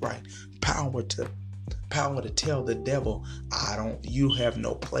talk right, power to tell the devil, you have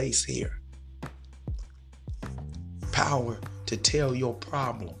no place here. Power to tell your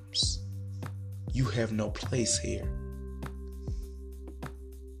problems, you have no place here.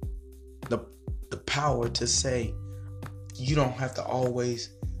 The power to say, you don't have to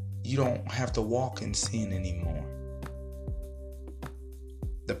walk in sin anymore.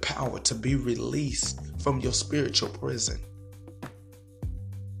 The power to be released from your spiritual prison.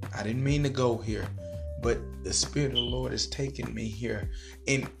 I didn't mean to go here, but the Spirit of the Lord is taking me here.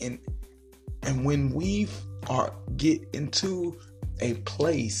 And when we get into a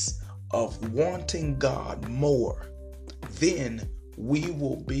place of wanting God more, then we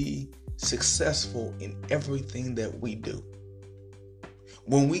will be successful in everything that we do.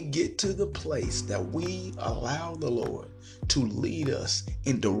 When we get to the place that we allow the Lord to lead us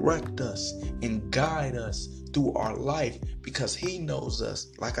and direct us and guide us through our life, because he knows us,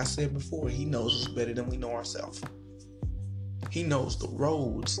 like I said before, he knows us better than we know ourselves. He knows the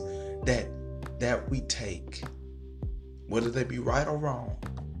roads that we take, whether they be right or wrong.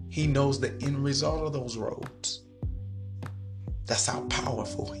 He knows the end result of those roads. That's how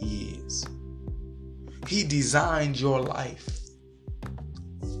powerful he is. He designed your life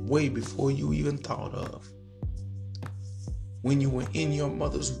way before you even thought of. When you were in your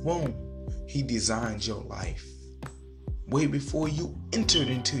mother's womb, he designed your life. Way before you entered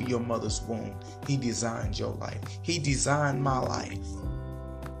into your mother's womb, he designed your life. He designed my life.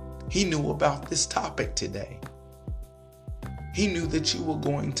 He knew about this topic today. He knew that you were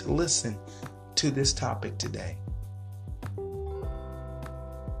going to listen to this topic today.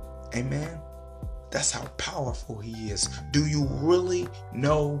 Amen. That's how powerful he is. Do you really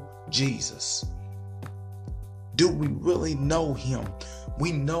know Jesus? Do we really know him?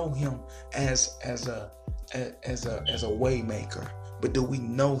 We know him as a way maker, but do we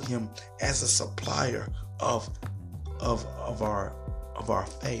know him as a supplier of our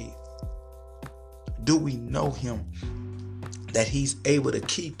faith? Do we know him that he's able to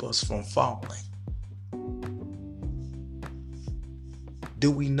keep us from falling? Do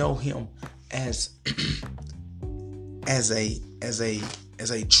we know him as a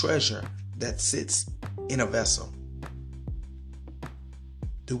treasure that sits in a vessel?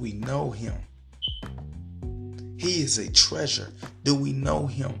 Do we know him? He is a treasure. Do we know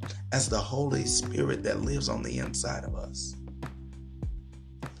him as the Holy Spirit that lives on the inside of us?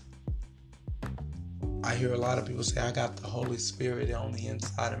 I hear a lot of people say, I got the Holy Spirit on the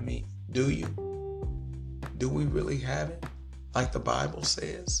inside of me. Do you? Do we really have it? Like the Bible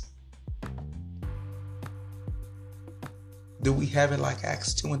says? Do we have it like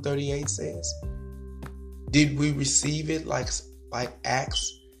Acts 2:38 says? Did we receive it like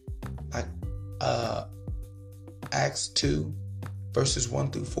Acts 2 verses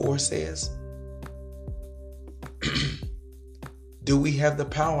 1-4 says? Do we have the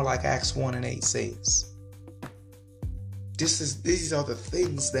power like Acts 1:8 says? These are the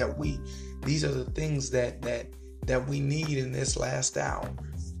things that we need in this last hour.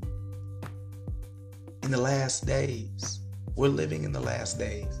 In the last days. We're living in the last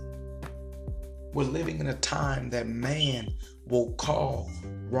days. We're living in a time that man will call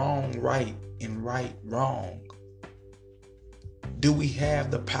wrong right and right wrong. Do we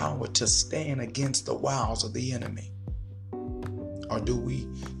have the power to stand against the wiles of the enemy? Or do we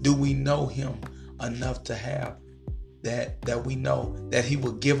know him enough to have that we know that he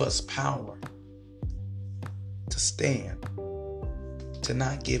will give us power to stand, to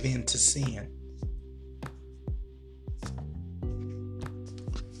not give in to sin?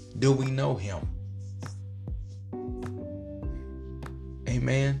 Do we know him?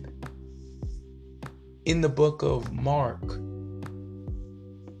 Amen. In the book of Mark,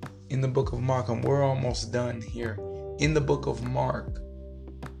 and we're almost done here. In the book of Mark,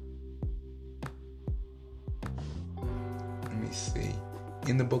 let me see.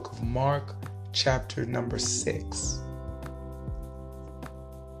 In the book of Mark, chapter number 6.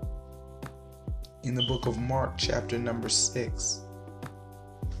 In the book of Mark, chapter number 6.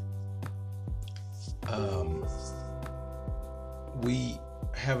 We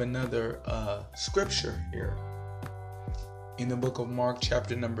have another scripture here. In the book of Mark,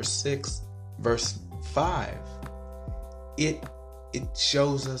 chapter number 6, verse 5. It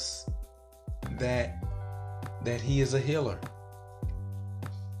shows us that he is a healer.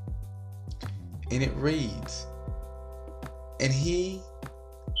 And it reads, "And he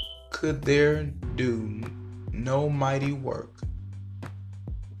could there do no mighty work,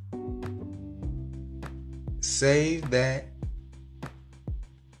 save that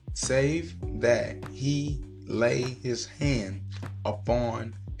he lay his hand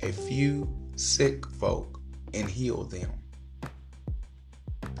upon a few sick folk and heal them."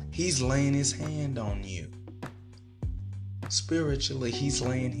 He's laying his hand on you. Spiritually, he's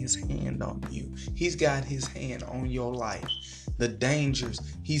laying his hand on you. He's got his hand on your life. The dangers,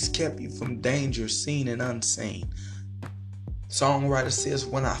 he's kept you from danger seen and unseen. Songwriter says,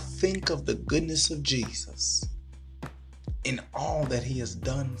 "When I think of the goodness of Jesus and all that he has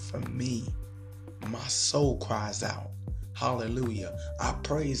done for me, my soul cries out, hallelujah." I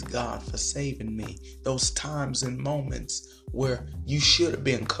praise God for saving me. Those times and moments where you should have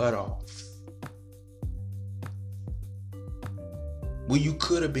been cut off, where you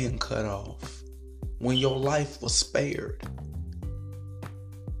could have been cut off, when your life was spared.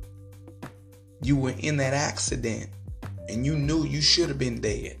 You were in that accident and you knew you should have been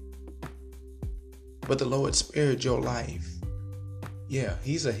dead, but the Lord spared your life. Yeah,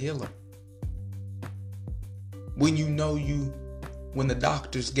 he's a healer. When you know when the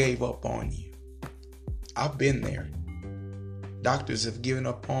doctors gave up on you. I've been there. Doctors have given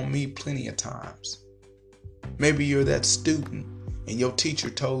up on me plenty of times. Maybe you're that student and your teacher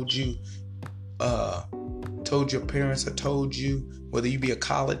told you, told your parents or told you, whether you be a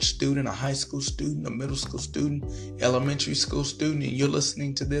college student, a high school student, a middle school student, elementary school student, and you're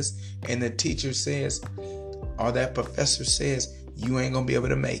listening to this and the teacher says, or that professor says, you ain't gonna be able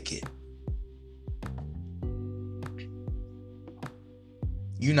to make it.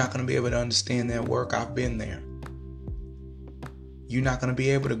 You're not gonna be able to understand that work. I've been there. You're not gonna be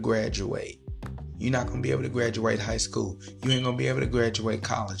able to graduate. You're not gonna be able to graduate high school. You ain't gonna be able to graduate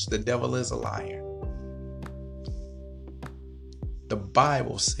college. The devil is a liar. The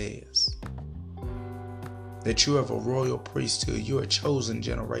Bible says that you have a royal priesthood. You're a chosen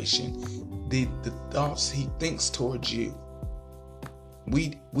generation. The thoughts he thinks towards you.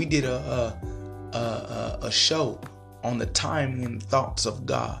 We did a show on the timing and thoughts of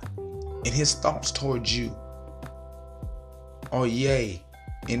God, and his thoughts towards you are yea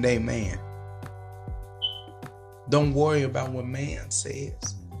and amen. Don't worry about what man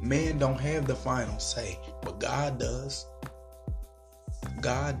says. Man don't have the final say, but God does.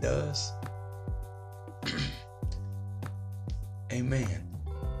 God does. Amen.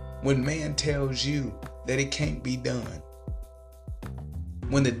 When man tells you that it can't be done,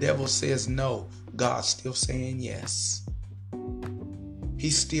 when the devil says no, God's still saying yes.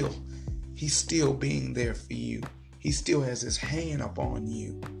 He's still being there for you. He still has his hand upon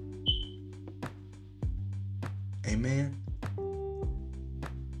you. Amen.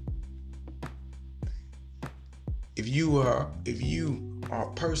 If you are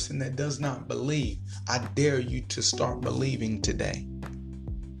a person that does not believe, I dare you to start believing today.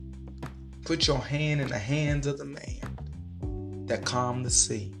 Put your hand in the hands of the man that calmed the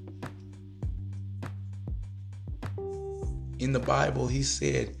sea. In the Bible, he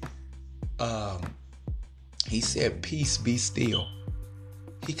said, peace be still.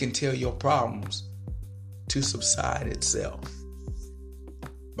 He can tell your problems to subside itself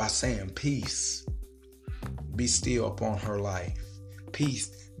by saying, peace be still upon her life.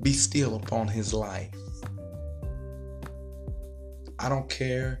 Peace be still upon his life. I don't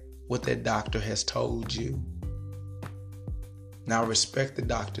care what that doctor has told you. Now respect the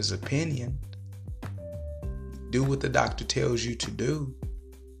doctor's opinion. Do what the doctor tells you to do.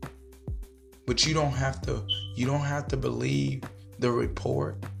 But you don't have to believe the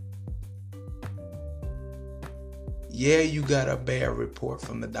report. Yeah, you got a bad report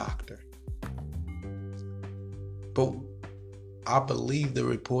from the doctor. But I believe the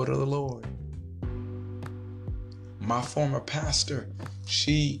report of the Lord. My former pastor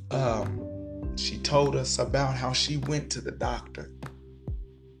she told us about how she went to the doctor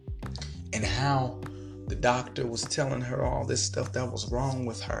and how the doctor was telling her all this stuff that was wrong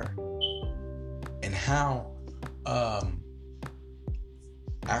with her, and how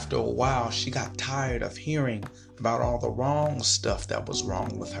after a while she got tired of hearing about all the wrong stuff that was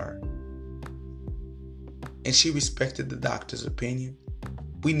wrong with her. And she respected the doctor's opinion.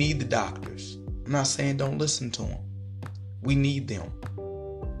 We need the doctors. I'm not saying don't listen to them. We need them.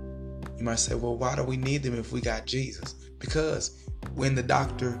 You might say, well, why do we need them if we got Jesus? Because when the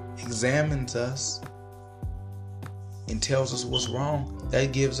doctor examines us and tells us what's wrong,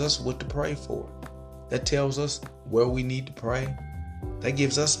 that gives us what to pray for. That tells us where we need to pray. That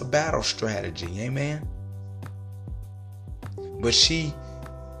gives us a battle strategy. Amen. But she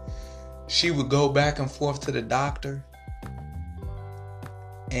would go back and forth to the doctor,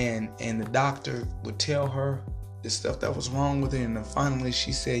 and the doctor would tell her the stuff that was wrong with her, and then finally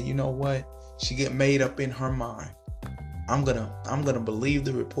she said, you know what? She get made up in her mind. I'm gonna believe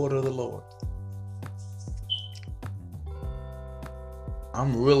the report of the Lord.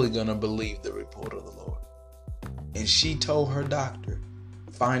 I'm really gonna believe the report of the Lord. And she told her doctor,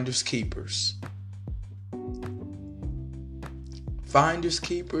 finders keepers. Finders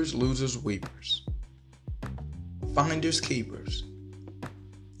keepers, losers weepers. Finders keepers.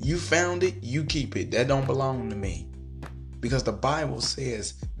 You found it, you keep it. That don't belong to me. Because the Bible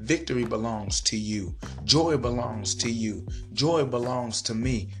says victory belongs to you. Joy belongs to you. Joy belongs to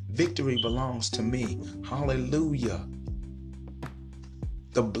me. Victory belongs to me. Hallelujah.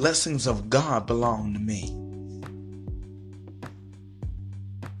 The blessings of God belong to me.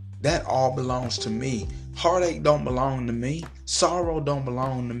 That all belongs to me. Heartache don't belong to me. Sorrow don't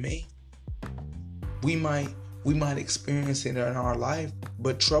belong to me. We might experience it in our life,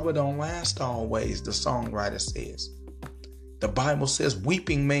 but trouble don't last always, the songwriter says. The Bible says,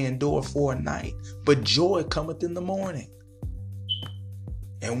 weeping may endure for a night, but joy cometh in the morning.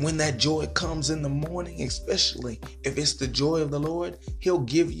 And when that joy comes in the morning, especially if it's the joy of the Lord, He'll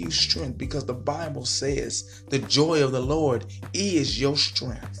give you strength, because the Bible says the joy of the Lord is your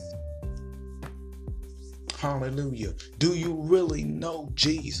strength. Hallelujah. Do you really know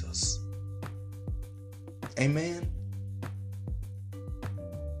Jesus? Amen.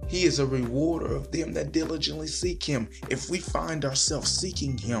 He is a rewarder of them that diligently seek Him. If we find ourselves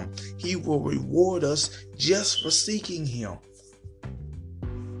seeking Him, He will reward us just for seeking Him.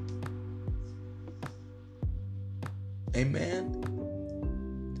 Amen.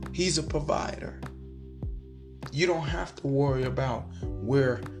 He's a provider. You don't have to worry about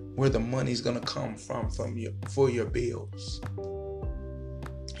where the money's going to come from you for your bills.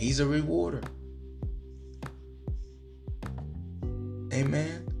 He's a rewarder.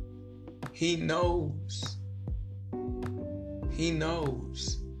 Amen. He knows. He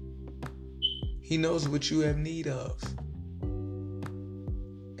knows. He knows what you have need of.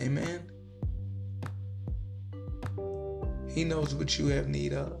 Amen. He knows what you have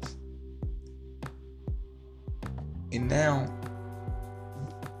need of. And now,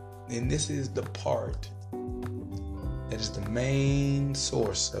 and this is the part that is the main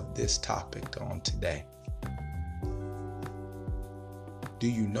source of this topic on today. Do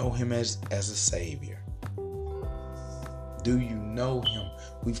you know Him as a Savior? Do you know Him?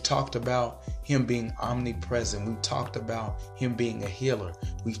 We've talked about Him being omnipresent. We've talked about Him being a healer.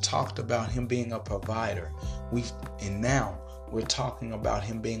 We've talked about Him being a provider. And now we're talking about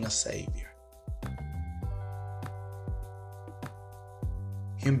Him being a Savior.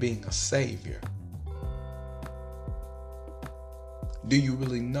 Him being a Savior. Do you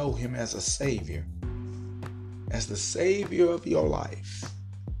really know Him as a Savior? As the Savior of your life.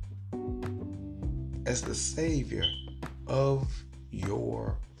 As the Savior of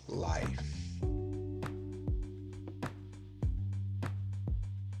your life.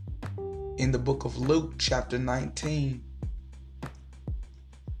 In the book of Luke, chapter 19,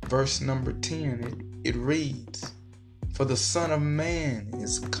 verse number 10, it reads, "For the Son of Man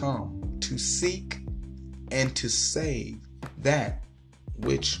is come to seek and to save that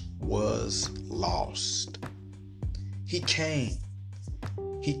which was lost." He came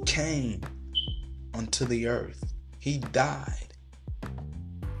unto the earth. He died.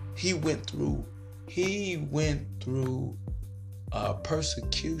 He went through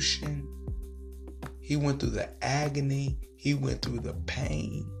persecution. He went through the agony. He went through the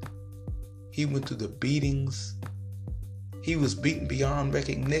pain. He went through the beatings. He was beaten beyond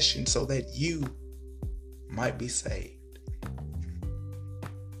recognition so that you might be saved.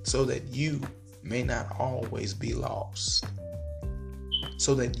 So that you may not always be lost.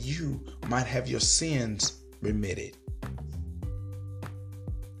 So that you might have your sins remitted.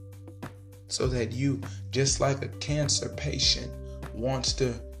 so that you, just like a cancer patient wants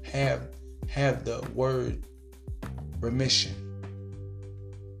to have the word remission.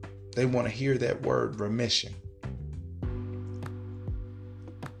 They want to hear that word remission.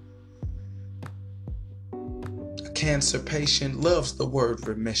 A cancer patient loves the word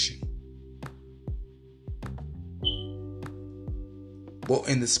remission. Well,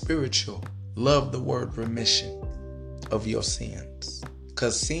 in the spiritual, love the word remission of your sins.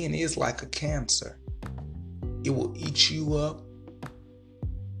 Because sin is like a cancer. It will eat you up.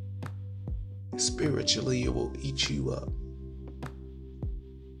 Spiritually, it will eat you up.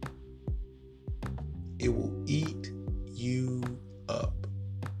 It will eat you up.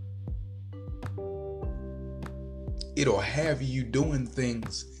 It'll have you doing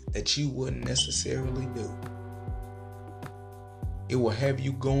things that you wouldn't necessarily do. It will have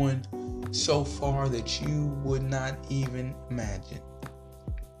you going so far that you would not even imagine.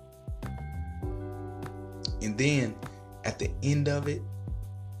 And then at the end of it,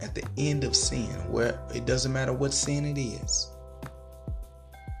 at the end of sin, where it doesn't matter what sin it is,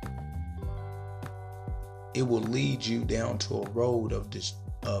 it will lead you down to a road of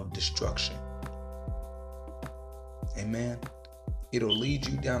destruction. Amen. It'll lead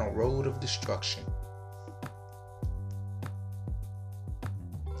you down a road of destruction.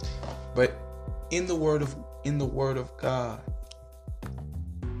 But in the word of God,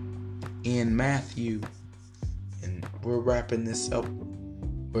 in Matthew, and we're wrapping this up.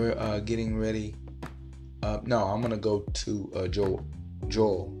 We're getting ready. No, I'm gonna go to Joel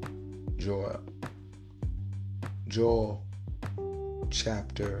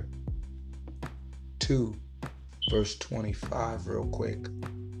chapter 2, verse 25, real quick.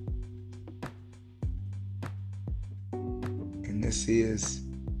 And this is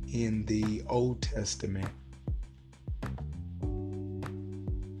in the Old Testament.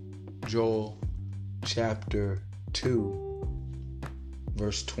 Joel chapter 2,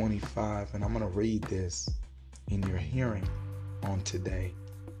 verse 25, and I'm going to read this in your hearing on today.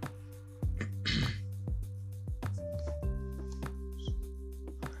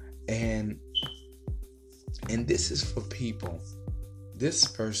 And this is for people. This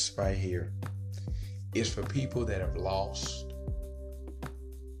verse right here is for people that have lost.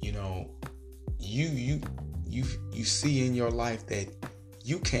 You know, you see in your life that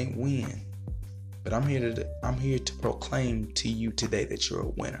you can't win. But I'm here to proclaim to you today that you're a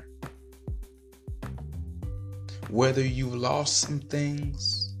winner. Whether you've lost some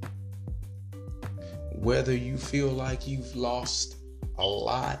things, whether you feel like you've lost a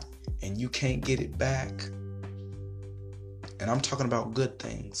lot and you can't get it back. And I'm talking about good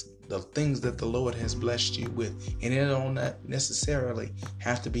things, the things that the Lord has blessed you with. And it don't necessarily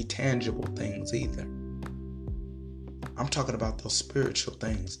have to be tangible things either. I'm talking about those spiritual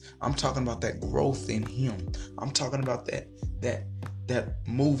things. I'm talking about that growth in Him. I'm talking about that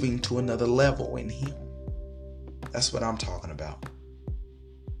moving to another level in Him. That's what I'm talking about.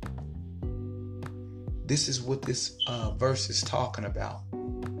 This is what this verse is talking about.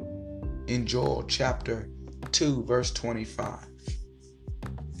 In Joel chapter 2, verse 25.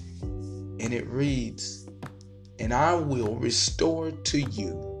 And it reads, "And I will restore to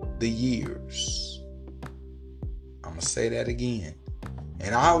you the years." I'm going to say that again.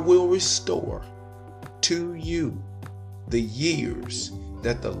 "And I will restore to you the years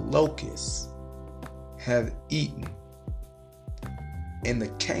that the locusts have eaten, and the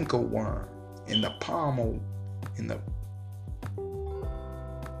cankerworm, and the palmer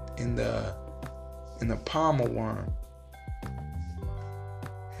worm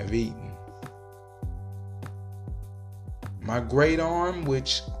have eaten. My great arm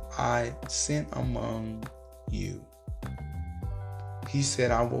which I sent among you." He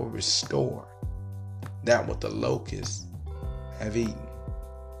said, "I will restore that what the locusts have eaten,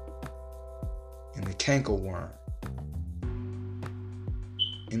 and the cankerworm,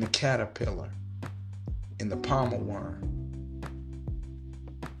 and the caterpillar, and the palmer worm.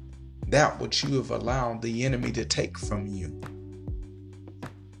 That which you have allowed the enemy to take from you.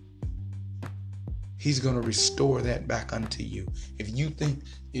 He's going to restore that back unto you." If you think,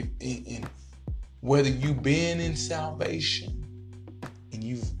 whether you've been in salvation and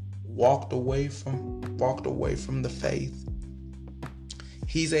you've walked away from the faith,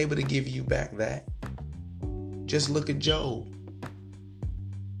 He's able to give you back that. Just look at Job.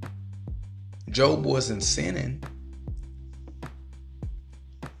 Job wasn't sinning.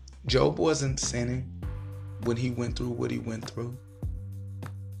 Job wasn't sinning when he went through what he went through.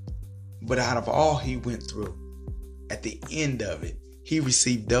 But out of all he went through, at the end of it, he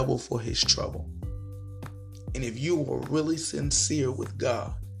received double for his trouble. And if you were really sincere with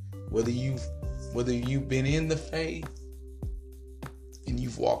God, Whether you've been in the faith and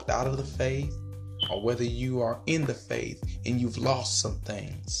you've walked out of the faith, or whether you are in the faith and you've lost some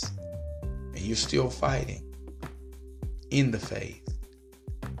things and you're still fighting in the faith,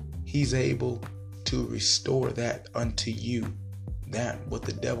 He's able to restore that unto you, that what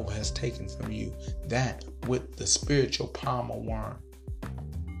the devil has taken from you, that with the spiritual palmer worm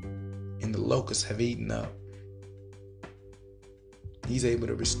and the locusts have eaten up. He's able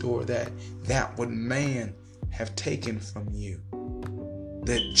to restore that what man have taken from you,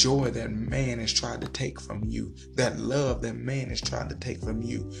 that joy that man has tried to take from you, that love that man has tried to take from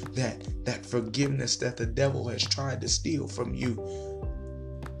you, that forgiveness that the devil has tried to steal from you,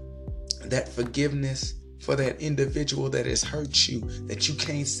 that forgiveness for that individual that has hurt you, that you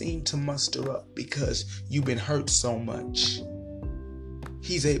can't seem to muster up because you've been hurt so much.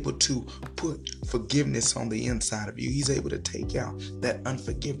 He's able to put forgiveness on the inside of you. He's able to take out that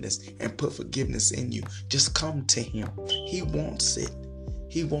unforgiveness and put forgiveness in you. Just come to Him. He wants it.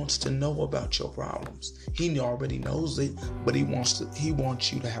 He wants to know about your problems. He already knows it, but He wants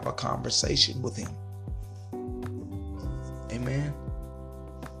you to have a conversation with Him. Amen.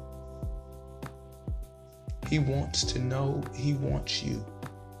 He wants you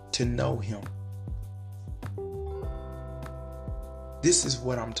to know Him. This is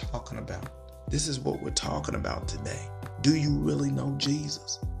what I'm talking about. This is what we're talking about today. Do you really know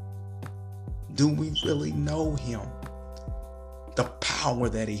Jesus? Do we really know Him? The power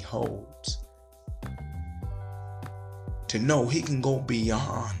that He holds. To know He can go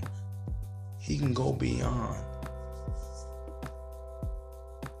beyond. He can go beyond.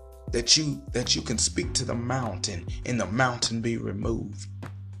 That you can speak to the mountain and the mountain be removed.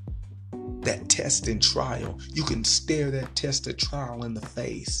 That test and trial, you can stare that test or trial in the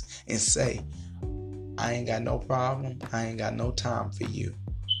face and say, I ain't got no problem. I ain't got no time for you.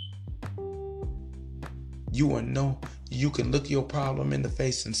 You can look your problem in the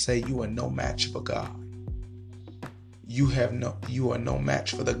face and say, you are no match for God. You are no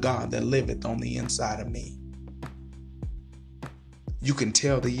match for the God that liveth on the inside of me. You can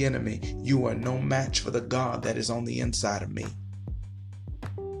tell the enemy, you are no match for the God that is on the inside of me.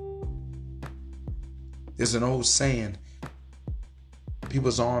 There's an old saying,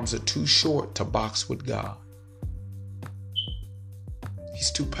 people's arms are too short to box with God. He's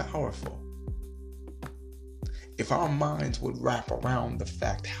too powerful. If our minds would wrap around the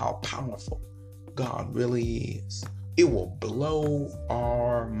fact how powerful God really is, it will blow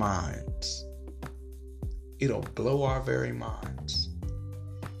our minds. It'll blow our very minds.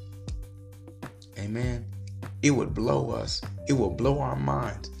 Amen. It would blow us. It will blow our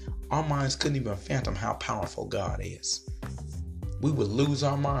minds. Our minds couldn't even fathom how powerful God is. We would lose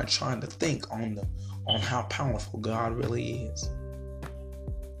our mind trying to think on how powerful God really is.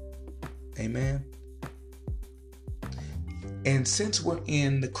 Amen. And since we're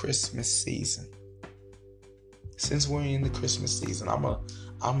in the Christmas season,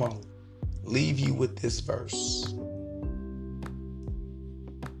 I'm gonna leave you with this verse.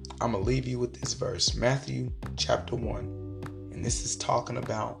 Matthew chapter 1. And this is talking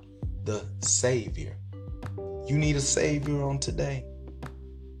about the Savior. You need a Savior on today.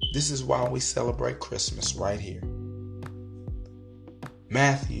 This is why we celebrate Christmas right here.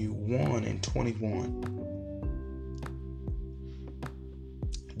 Matthew 1:21.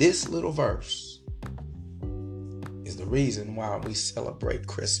 This little verse is the reason why we celebrate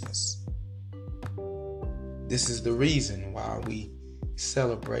Christmas. This is the reason why we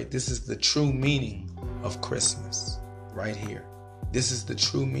celebrate. This is the true meaning of Christmas right here. This is the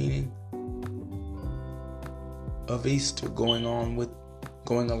true meaning of Easter, going along with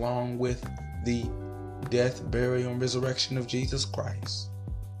the death, burial, and resurrection of Jesus Christ.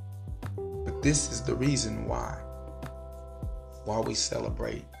 But this is the reason why we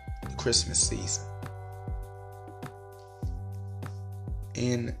celebrate the Christmas season.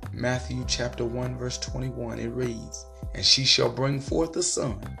 In Matthew chapter 1 verse 21, it reads, "And she shall bring forth a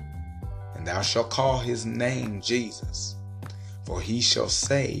son, and thou shalt call his name Jesus, for he shall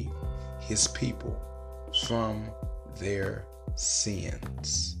save his people from their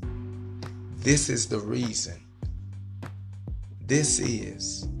sins." This is the reason. This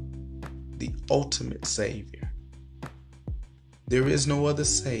is the ultimate Savior. There is no other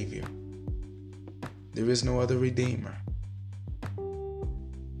Savior. There is no other Redeemer.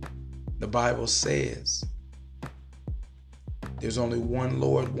 The Bible says there's only one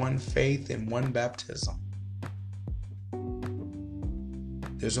Lord, one faith, and one baptism.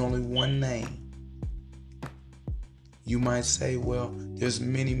 There's only one name. You might say, well, there's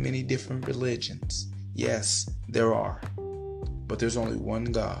many, many different religions. Yes, there are. But there's only one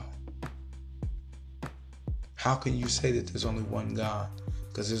God. How can you say that there's only one God?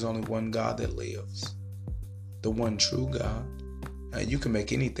 Because there's only one God that lives. The one true God. You can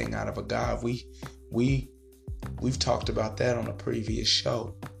make anything out of a God. We've talked about that on a previous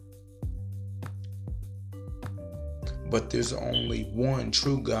show. But there's only one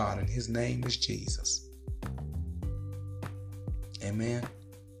true God, and his name is Jesus. Amen.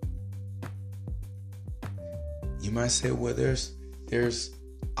 You might say, well, there's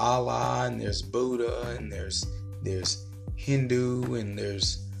Allah, and there's Buddha, and there's Hindu, and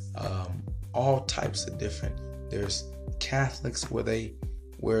there's all types of different. There's Catholics where they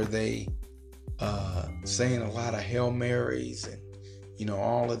saying a lot of Hail Marys and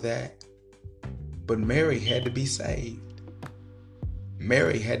all of that. But Mary had to be saved.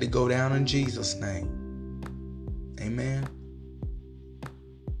 Mary had to go down in Jesus' name. Amen.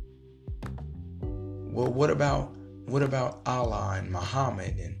 Well, what about Allah and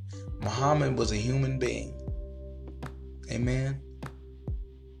Muhammad? And Muhammad was a human being. Amen.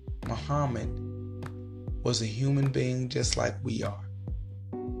 Muhammad was a human being just like we are.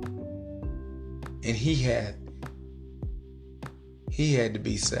 And he had to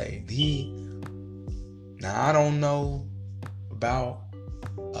be saved. Now I don't know about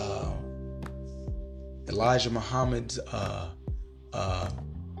Elijah Muhammad's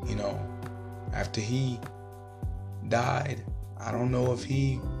after he died, I don't know if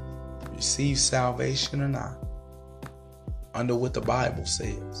he received salvation or not. Under what the Bible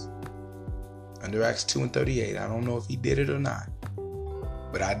says. Under Acts 2:38, I don't know if he did it or not.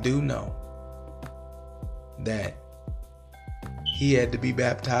 But I do know that he had to be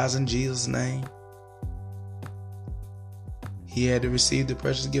baptized in Jesus' name. He had to receive the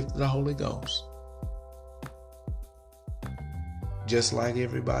precious gift of the Holy Ghost. Just like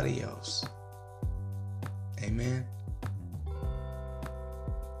everybody else. Amen.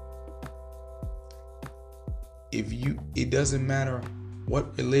 It doesn't matter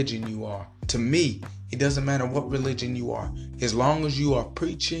what religion you are. To me, it doesn't matter what religion you are. As long as you are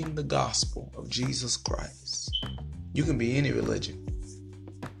preaching the gospel of Jesus Christ. You can be any religion.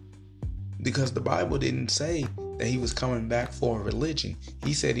 Because the Bible didn't say that he was coming back for a religion.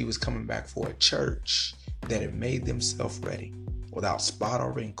 He said he was coming back for a church that had made themselves ready without spot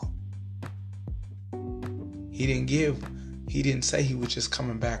or wrinkle. He didn't say he was just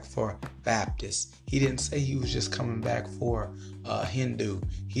coming back for Baptist. He didn't say he was just coming back for Hindu.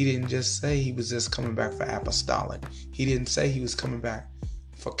 He didn't just say he was just coming back for Apostolic. He didn't say he was coming back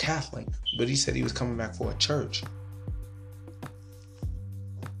for Catholic, but he said he was coming back for a church.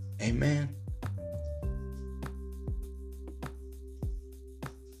 Amen.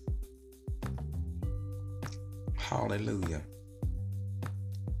 Hallelujah.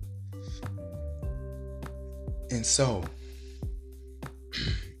 And so,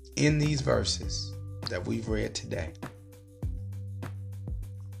 in these verses that we've read today,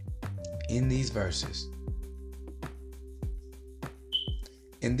 and this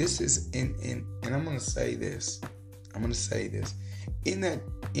is and I'm going to say this.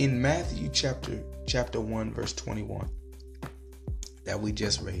 In Matthew chapter 1 verse 21 that we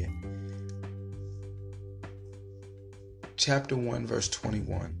just read. Chapter 1 verse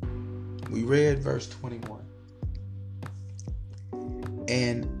 21. We read verse 21.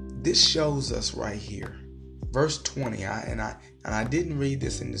 And this shows us right here. Verse 20. I didn't read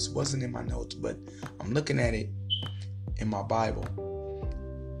this, and this wasn't in my notes, but I'm looking at it in my Bible.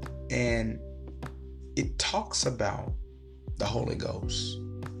 And it talks about the Holy Ghost.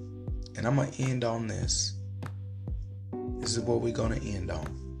 And I'm going to end on this. This is what we're going to end on.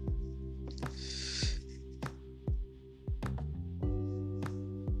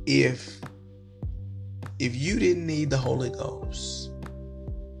 If you didn't need the Holy Ghost,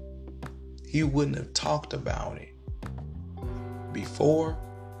 he wouldn't have talked about it before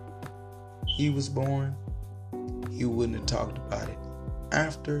he was born. He wouldn't have talked about it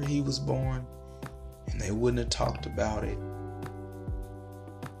after he was born. And they wouldn't have talked about it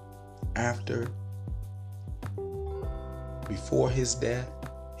before his death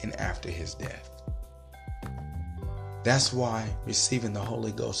and after his death. That's why receiving the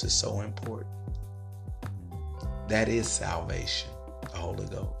Holy Ghost is so important. That is salvation, the Holy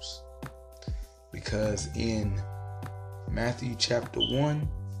Ghost. Because in Matthew chapter 1,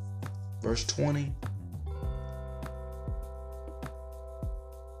 verse 20,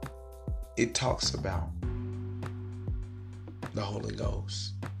 it talks about the Holy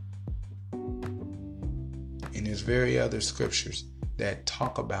Ghost. And there's very other scriptures that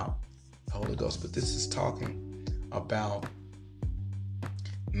talk about the Holy Ghost, but this is talking about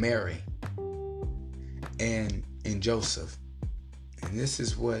Mary and Joseph. And this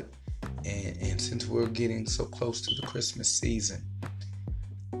is what And since we're getting so close to the Christmas season,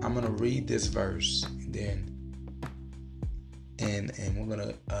 I'm going to read this verse and we're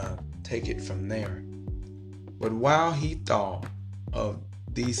going to take it from there. But while he thought of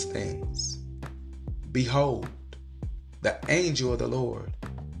these things, behold, the angel of the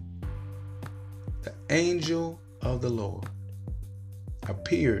Lord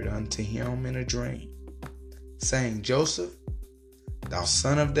appeared unto him in a dream, saying, Joseph, thou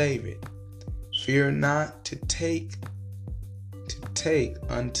son of David, fear not to take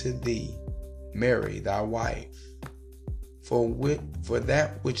unto thee Mary thy wife, for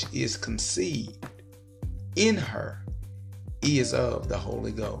that which is conceived in her is of the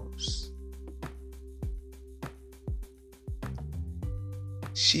Holy Ghost.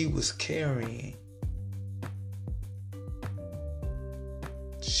 She was carrying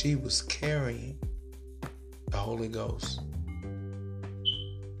the Holy Ghost.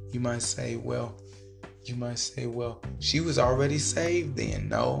 You might say, well, she was already saved then.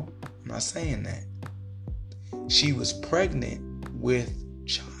 No, I'm not saying that. She was pregnant with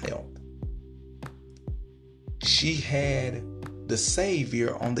child. She had the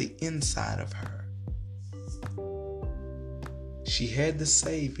Savior on the inside of her. She had the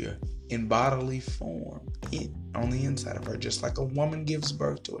Savior in bodily form on the inside of her, just like a woman gives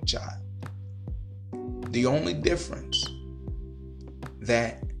birth to a child. The only difference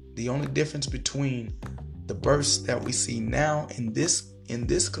between the births that we see now in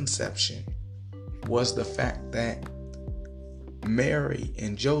this conception was the fact that Mary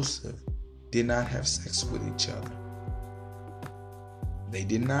and Joseph did not have sex with each other. They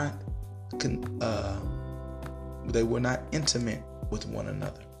did not they were not intimate with one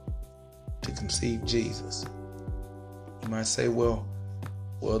another to conceive Jesus. You might say, well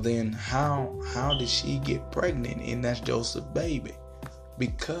then how did she get pregnant and that's Joseph's baby?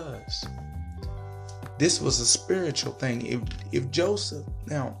 Because this was a spiritual thing. If Joseph,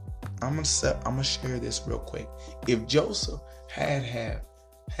 now I'm gonna share this real quick. If Joseph had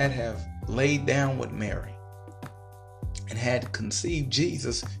laid down with Mary and had conceived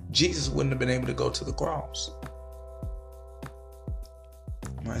Jesus, Jesus wouldn't have been able to go to the cross.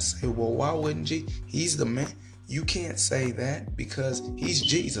 You might say, well, why wouldn't he's the man? You can't say that because he's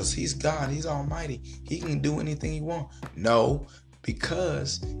Jesus. He's God. He's Almighty. He can do anything he wants. No,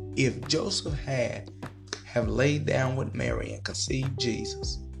 because if Joseph have laid down with Mary and conceived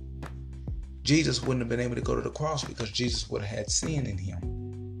Jesus, Jesus wouldn't have been able to go to the cross because Jesus would have had sin in him.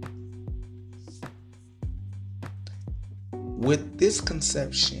 With this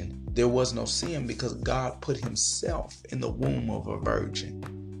conception, there was no sin because God put himself in the womb of a virgin.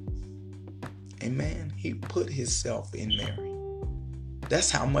 Amen. He put himself in Mary.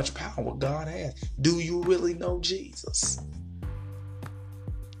 That's how much power God has. Do you really know Jesus?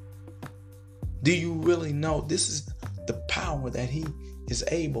 Do you really know this is the power that he is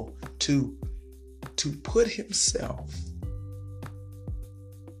able to put himself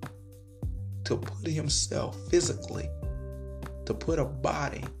physically, to put a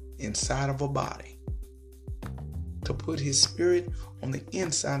body inside of a body, to put his spirit on the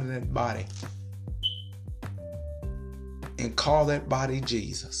inside of that body and call that body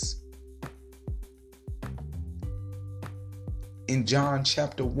Jesus. In John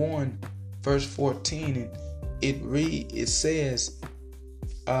chapter 1 verse 14, it says,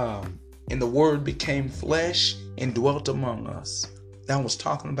 and the word became flesh and dwelt among us. That was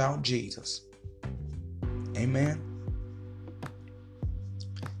talking about Jesus. Amen.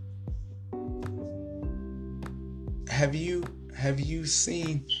 Have you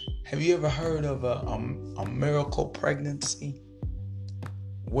ever heard of a miracle pregnancy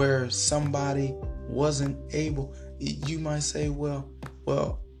where somebody wasn't able? You might say, well,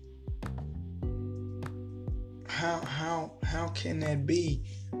 how can that be?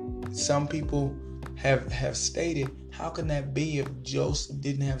 Some people have stated, how can that be if Joseph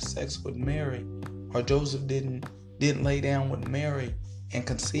didn't have sex with Mary, or Joseph didn't lay down with Mary and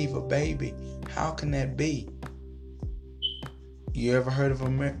conceive a baby? How can that be? You ever heard of a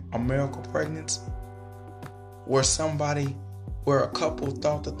miracle pregnancy where a couple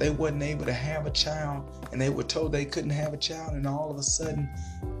thought that they wasn't able to have a child and they were told they couldn't have a child, and all of a sudden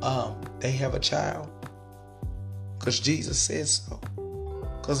they have a child because Jesus said so,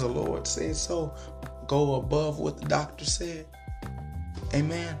 because the Lord said so? Go above what the doctor said.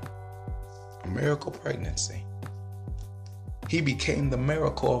 Amen. A miracle pregnancy. He became the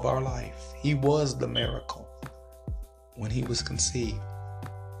miracle of our life. He was the miracle when he was conceived.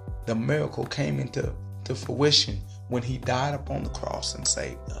 The miracle came into fruition when he died upon the cross and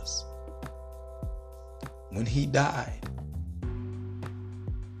saved us. When he died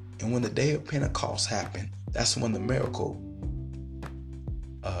And when the day of Pentecost happened, that's when the miracle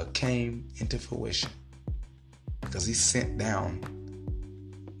came into fruition, because he sent down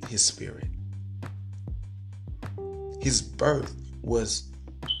his Spirit. His birth was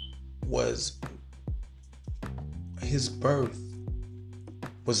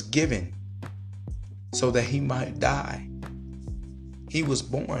given so that he might die. He was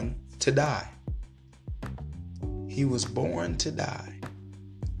born to die. He was born to die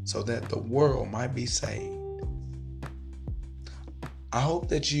so that the world might be saved. I hope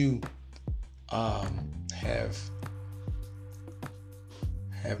that you have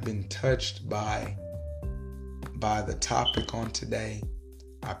been touched by the topic on today.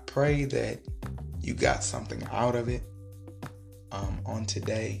 I pray that you got something out of it on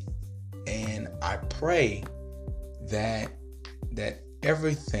today, and I pray that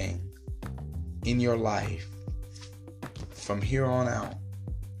everything in your life from here on out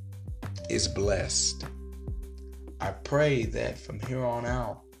is blessed. I pray that from here on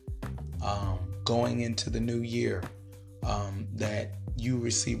out, going into the new year, that you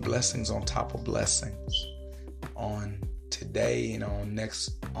receive blessings on top of blessings on today and on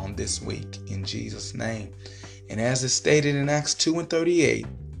this week, in Jesus' name. And as is stated in Acts 2:38,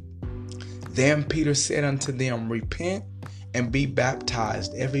 then Peter said unto them, repent and be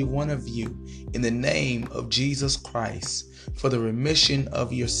baptized, every one of you, in the name of Jesus Christ, for the remission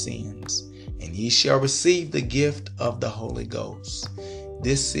of your sins, and ye shall receive the gift of the Holy Ghost.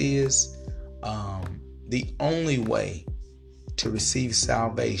 This is the only way to receive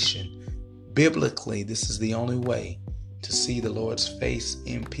salvation. Biblically, this is the only way to see the Lord's face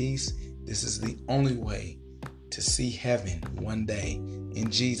in peace. This is the only way to see heaven one day, in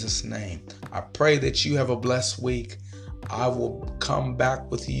Jesus' name. I pray that you have a blessed week. I will come back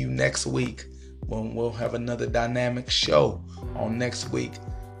with you next week when we'll have another dynamic show on next week.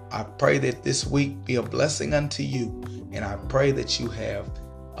 I pray that this week be a blessing unto you, and I pray that you have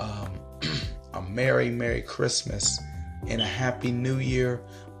a Merry Christmas and a Happy New Year.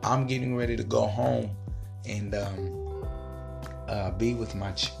 I'm getting ready to go home and be with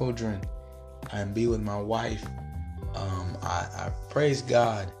my children and be with my wife. I praise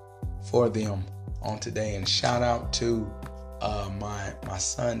God for them on today, and shout out to my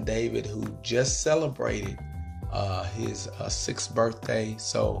son David, who just celebrated his 6th birthday.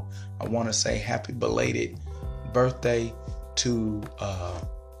 So I want to say happy belated birthday to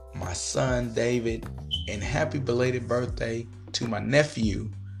my son David, and happy belated birthday to my nephew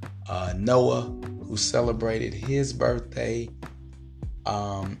Noah, who celebrated his birthday.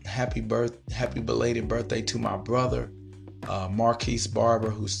 Happy belated birthday to my brother Marquise Barber,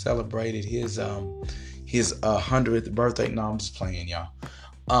 who celebrated his 100th birthday. No, I'm just playing, y'all.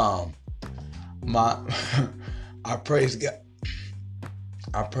 I praise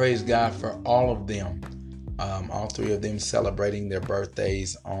God for all of them, all 3 of them celebrating their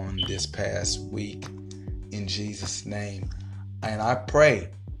birthdays on this past week, in Jesus' name. And I pray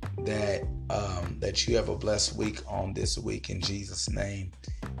that you have a blessed week on this week, in Jesus' name.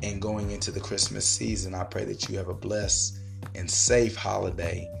 And going into the Christmas season, I pray that you have a blessed and safe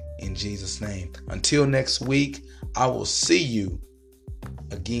holiday, in Jesus' name. Until next week, I will see you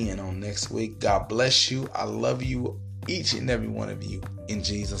again on next week. God bless you. I love you, each and every one of you, in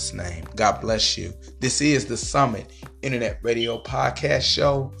Jesus' name. God bless you. This is the Summit Internet Radio Podcast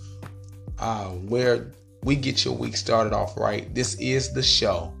Show, where we get your week started off right. This is the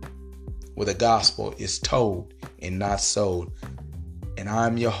show where the gospel is told and not sold. And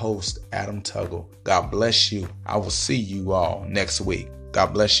I'm your host, Adam Tuggle. God bless you. I will see you all next week.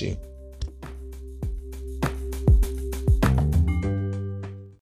 God bless you.